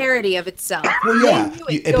Expendables is a parody of itself. Well, yeah,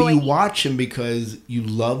 but you watch them because you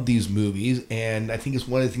love these movies, and I think it's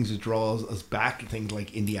one of the things that draws us back to things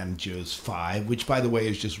like Indiana Jones 5, which, by the way,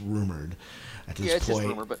 is just rumored at this point. It's just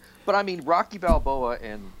rumored, but I mean, Rocky Balboa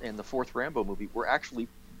and the 4th Rambo movie were actually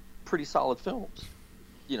pretty solid films,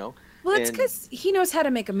 Well, it's And because he knows how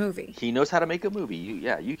to make a movie. he knows how to make a movie.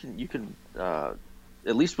 You can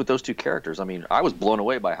at least with those two characters. I mean, I was blown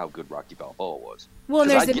away by how good Rocky Balboa was. Well, and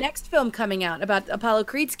 'Cause there's a next film coming out about Apollo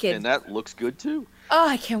Creed's kid. and that looks good too. Oh,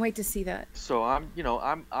 I can't wait to see that. So I'm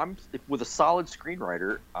with a solid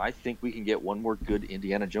screenwriter, I think we can get one more good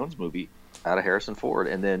Indiana Jones movie out of Harrison Ford,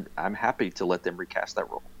 and then I'm happy to let them recast that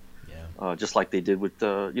role. Yeah. Just like they did with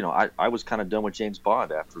I was kind of done with James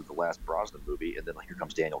Bond after the last Brosnan movie, and then here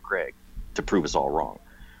comes Daniel Craig to prove us all wrong.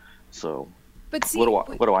 So, But see, what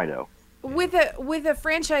do I know? with a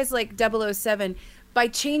franchise like 007, by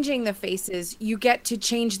changing the faces, you get to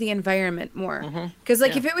change the environment more. Because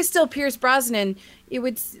if it was still Pierce Brosnan, it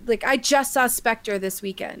would I just saw Spectre this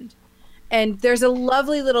weekend, and there's a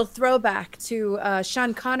lovely little throwback to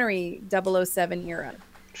Sean Connery 007 era,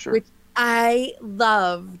 Sure. which I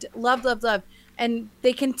loved. And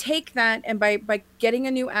they can take that, and by getting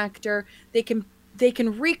a new actor, they can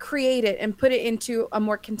recreate it and put it into a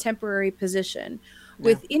more contemporary position.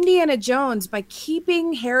 With Indiana Jones, by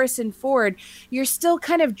keeping Harrison Ford, you're still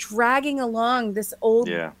kind of dragging along this old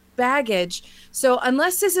baggage. So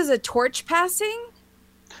unless this is a torch passing,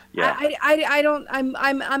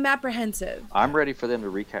 I'm apprehensive. I'm ready for them to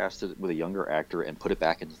recast it with a younger actor and put it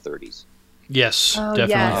back in the 30s. Yes, Oh, definitely.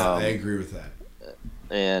 yes. I agree with that.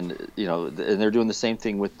 And and they're doing the same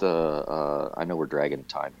thing with the. I know we're dragging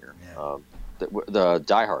time here. Yeah. The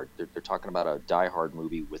Die Hard. They're talking about a Die Hard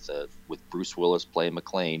movie with Bruce Willis playing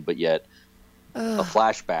McClane, but yet a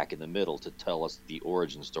flashback in the middle to tell us the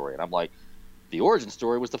origin story. And I'm like, the origin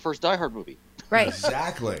story was the first Die Hard movie. Right.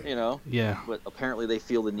 Exactly. Yeah. But apparently they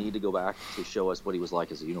feel the need to go back to show us what he was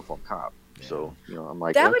like as a uniformed cop. Yeah. So I'm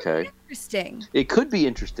like, That would okay, be interesting. it could be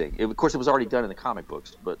interesting. Of course, it was already done in the comic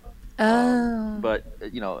books, but but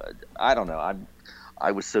I don't know.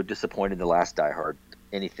 I was so disappointed in the last Die Hard.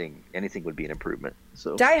 Anything would be an improvement.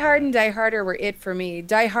 So Die Hard and Die Harder were it for me.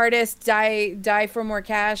 Die Hardest, die for more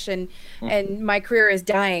cash, and my career is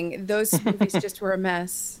dying. Those movies just were a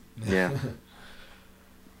mess. Yeah.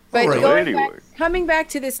 But Alright. coming back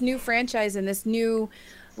to this new franchise and this new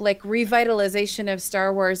revitalization of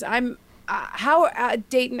Star Wars, I'm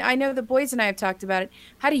Dayton. I know the boys and I have talked about it.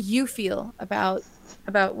 How do you feel about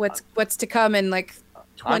what's to come in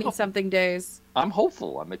 20 something days? I'm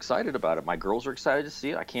hopeful. I'm excited about it. My girls are excited to see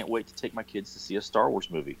it. I can't wait to take my kids to see a Star Wars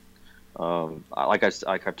movie. Like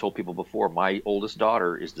I've told people before, my oldest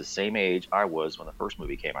daughter is the same age I was when the first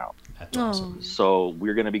movie came out. That's awesome. So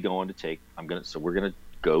we're going to be we're going to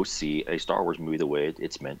go see a Star Wars movie the way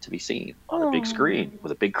it's meant to be seen on a big screen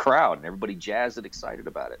with a big crowd and everybody jazzed and excited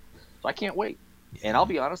about it. So I can't wait. Yeah. And I'll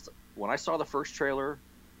be honest, when I saw the first trailer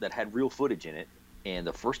that had real footage in it, and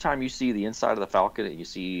the first time you see the inside of the Falcon and you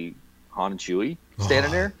see Han and Chewie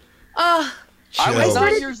standing there, Oh, I I was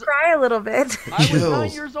started 9 to years. cry a little bit. I was Chills.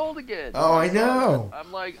 9 years old again. Oh, I know.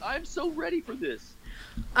 I'm like, I'm so ready for this.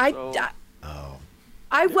 I Oh.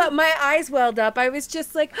 my eyes welled up. I was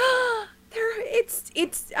just like,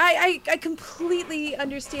 I completely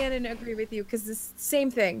understand and agree with you because it's the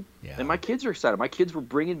same thing. Yeah. And my kids are excited. My kids were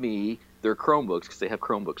bringing me their Chromebooks because they have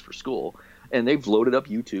Chromebooks for school. And they've loaded up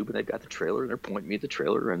YouTube and they've got the trailer and they're pointing me at the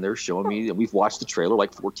trailer and they're showing me, and we've watched the trailer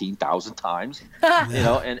like 14,000 times,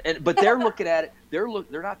 but they're looking at it.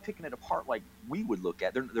 They're not picking it apart like we would look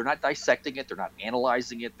at. They're not dissecting it. They're not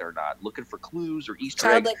analyzing it. They're not looking for clues or Easter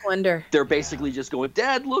eggs. Childlike wonder. They're basically just going,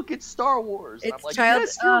 Dad, look, it's Star Wars. And I'm It's like, child-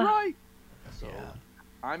 yes, you're right. So Yeah.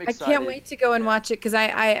 I'm I excited. can't wait to go and watch it because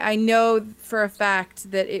I know for a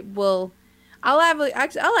fact that it will. I'll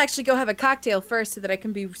actually go have a cocktail first so that I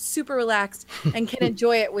can be super relaxed and can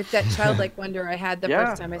enjoy it with that childlike wonder I had the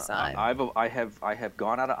first time I saw it. I have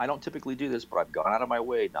gone out. I don't typically do this, but I've gone out of my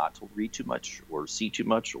way not to read too much or see too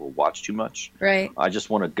much or watch too much. Right. I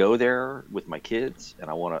just want to go there with my kids, and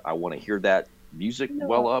I want to hear that music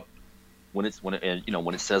well up when it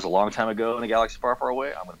says a long time ago in a galaxy far, far away.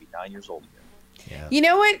 I'm going to be 9 years old again. Yeah. You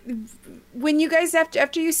know what? When you guys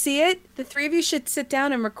after you see it, the three of you should sit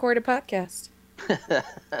down and record a podcast.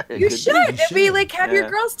 You should. It'd be like have your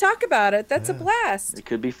girls talk about it. That's a blast. It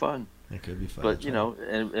could be fun. It could be fun. But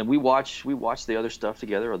and we watch the other stuff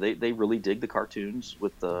together. They really dig the cartoons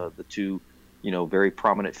with the two, very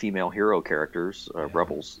prominent female hero characters,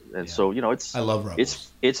 Rebels. And so it's I love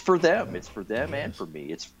Rebels. It's for them. It's for them and for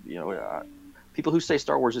me. It's people who say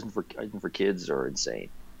Star Wars isn't for kids are insane.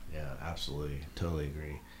 Yeah, absolutely, totally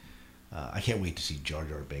agree. I can't wait to see Jar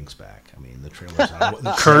Jar Binks back. I mean, the trailers.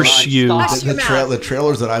 Curse you. The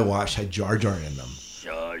trailers that I watched had Jar Jar in them.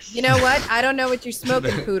 Shush. You know what? I don't know what you're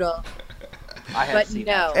smoking, Poodle. I have But seen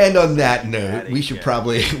no. And on that note, we should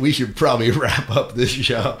probably wrap up this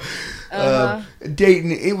show.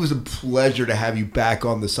 Dayton, it was a pleasure to have you back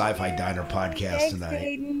on the Sci-Fi Diner podcast Thanks, tonight.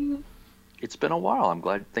 Dayton. It's been a while. I'm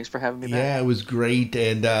glad. Thanks for having me back. Yeah, it was great,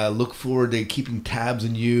 and look forward to keeping tabs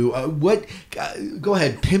on you. Go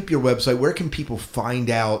ahead, pimp your website. Where can people find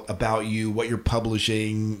out about you, what you're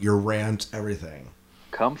publishing, your rants, everything?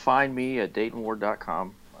 Come find me at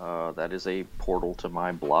DaytonWard.com. That is a portal to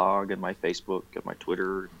my blog and my Facebook and my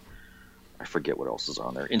Twitter. I forget what else is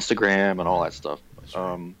on there. Instagram and all that stuff.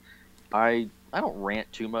 Right. I don't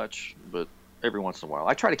rant too much, but every once in a while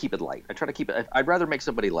I try to keep it light. I'd rather make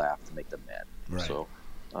somebody laugh than make them mad. Right. So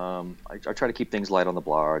I try to keep things light on the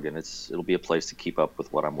blog, and it'll be a place to keep up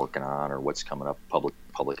with what I'm working on or what's coming up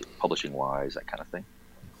publishing wise, that kind of thing.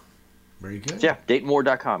 Very good. So yeah,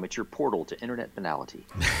 DaytonWard.com. It's your portal to internet banality.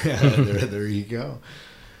 there you go.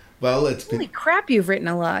 Well, Holy crap, you've written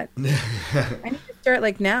a lot. I need to start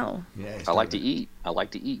like now. Yeah, I like to eat.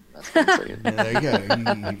 That's what I'm saying. Yeah, there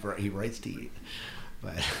you go. He writes to eat.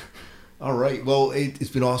 But all right. Well,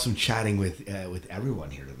 it's been awesome chatting with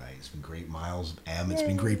everyone here tonight. It's been great, Miles, it's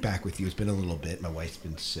been great back with you. It's been a little bit. My wife's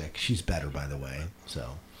been sick. She's better, by the way.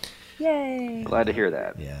 So. Yay! Glad to hear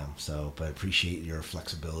that. Yeah. So, but appreciate your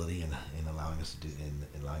flexibility and allowing us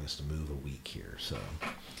to move a week here. So.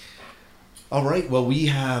 All right. Well, we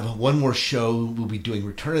have one more show. We'll be doing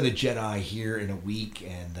Return of the Jedi here in a week,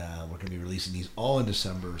 and we're going to be releasing these all in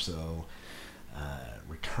December. So,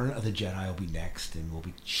 Return of the Jedi will be next, and we'll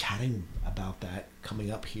be chatting about that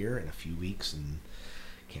coming up here in a few weeks, and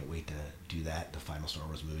can't wait to do that, the final Star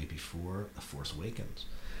Wars movie before The Force Awakens.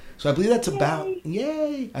 So I believe that's about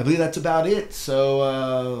it.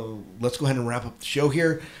 So let's go ahead and wrap up the show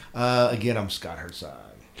here. Again, I'm Scott Herzog.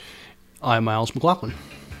 I'm Miles McLaughlin.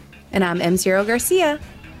 And I'm M0 Garcia.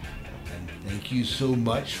 And thank you so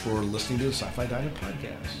much for listening to the Sci-Fi Diner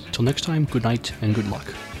podcast. Till next time, good night and good luck.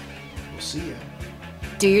 We'll see you.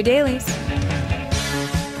 Do your dailies.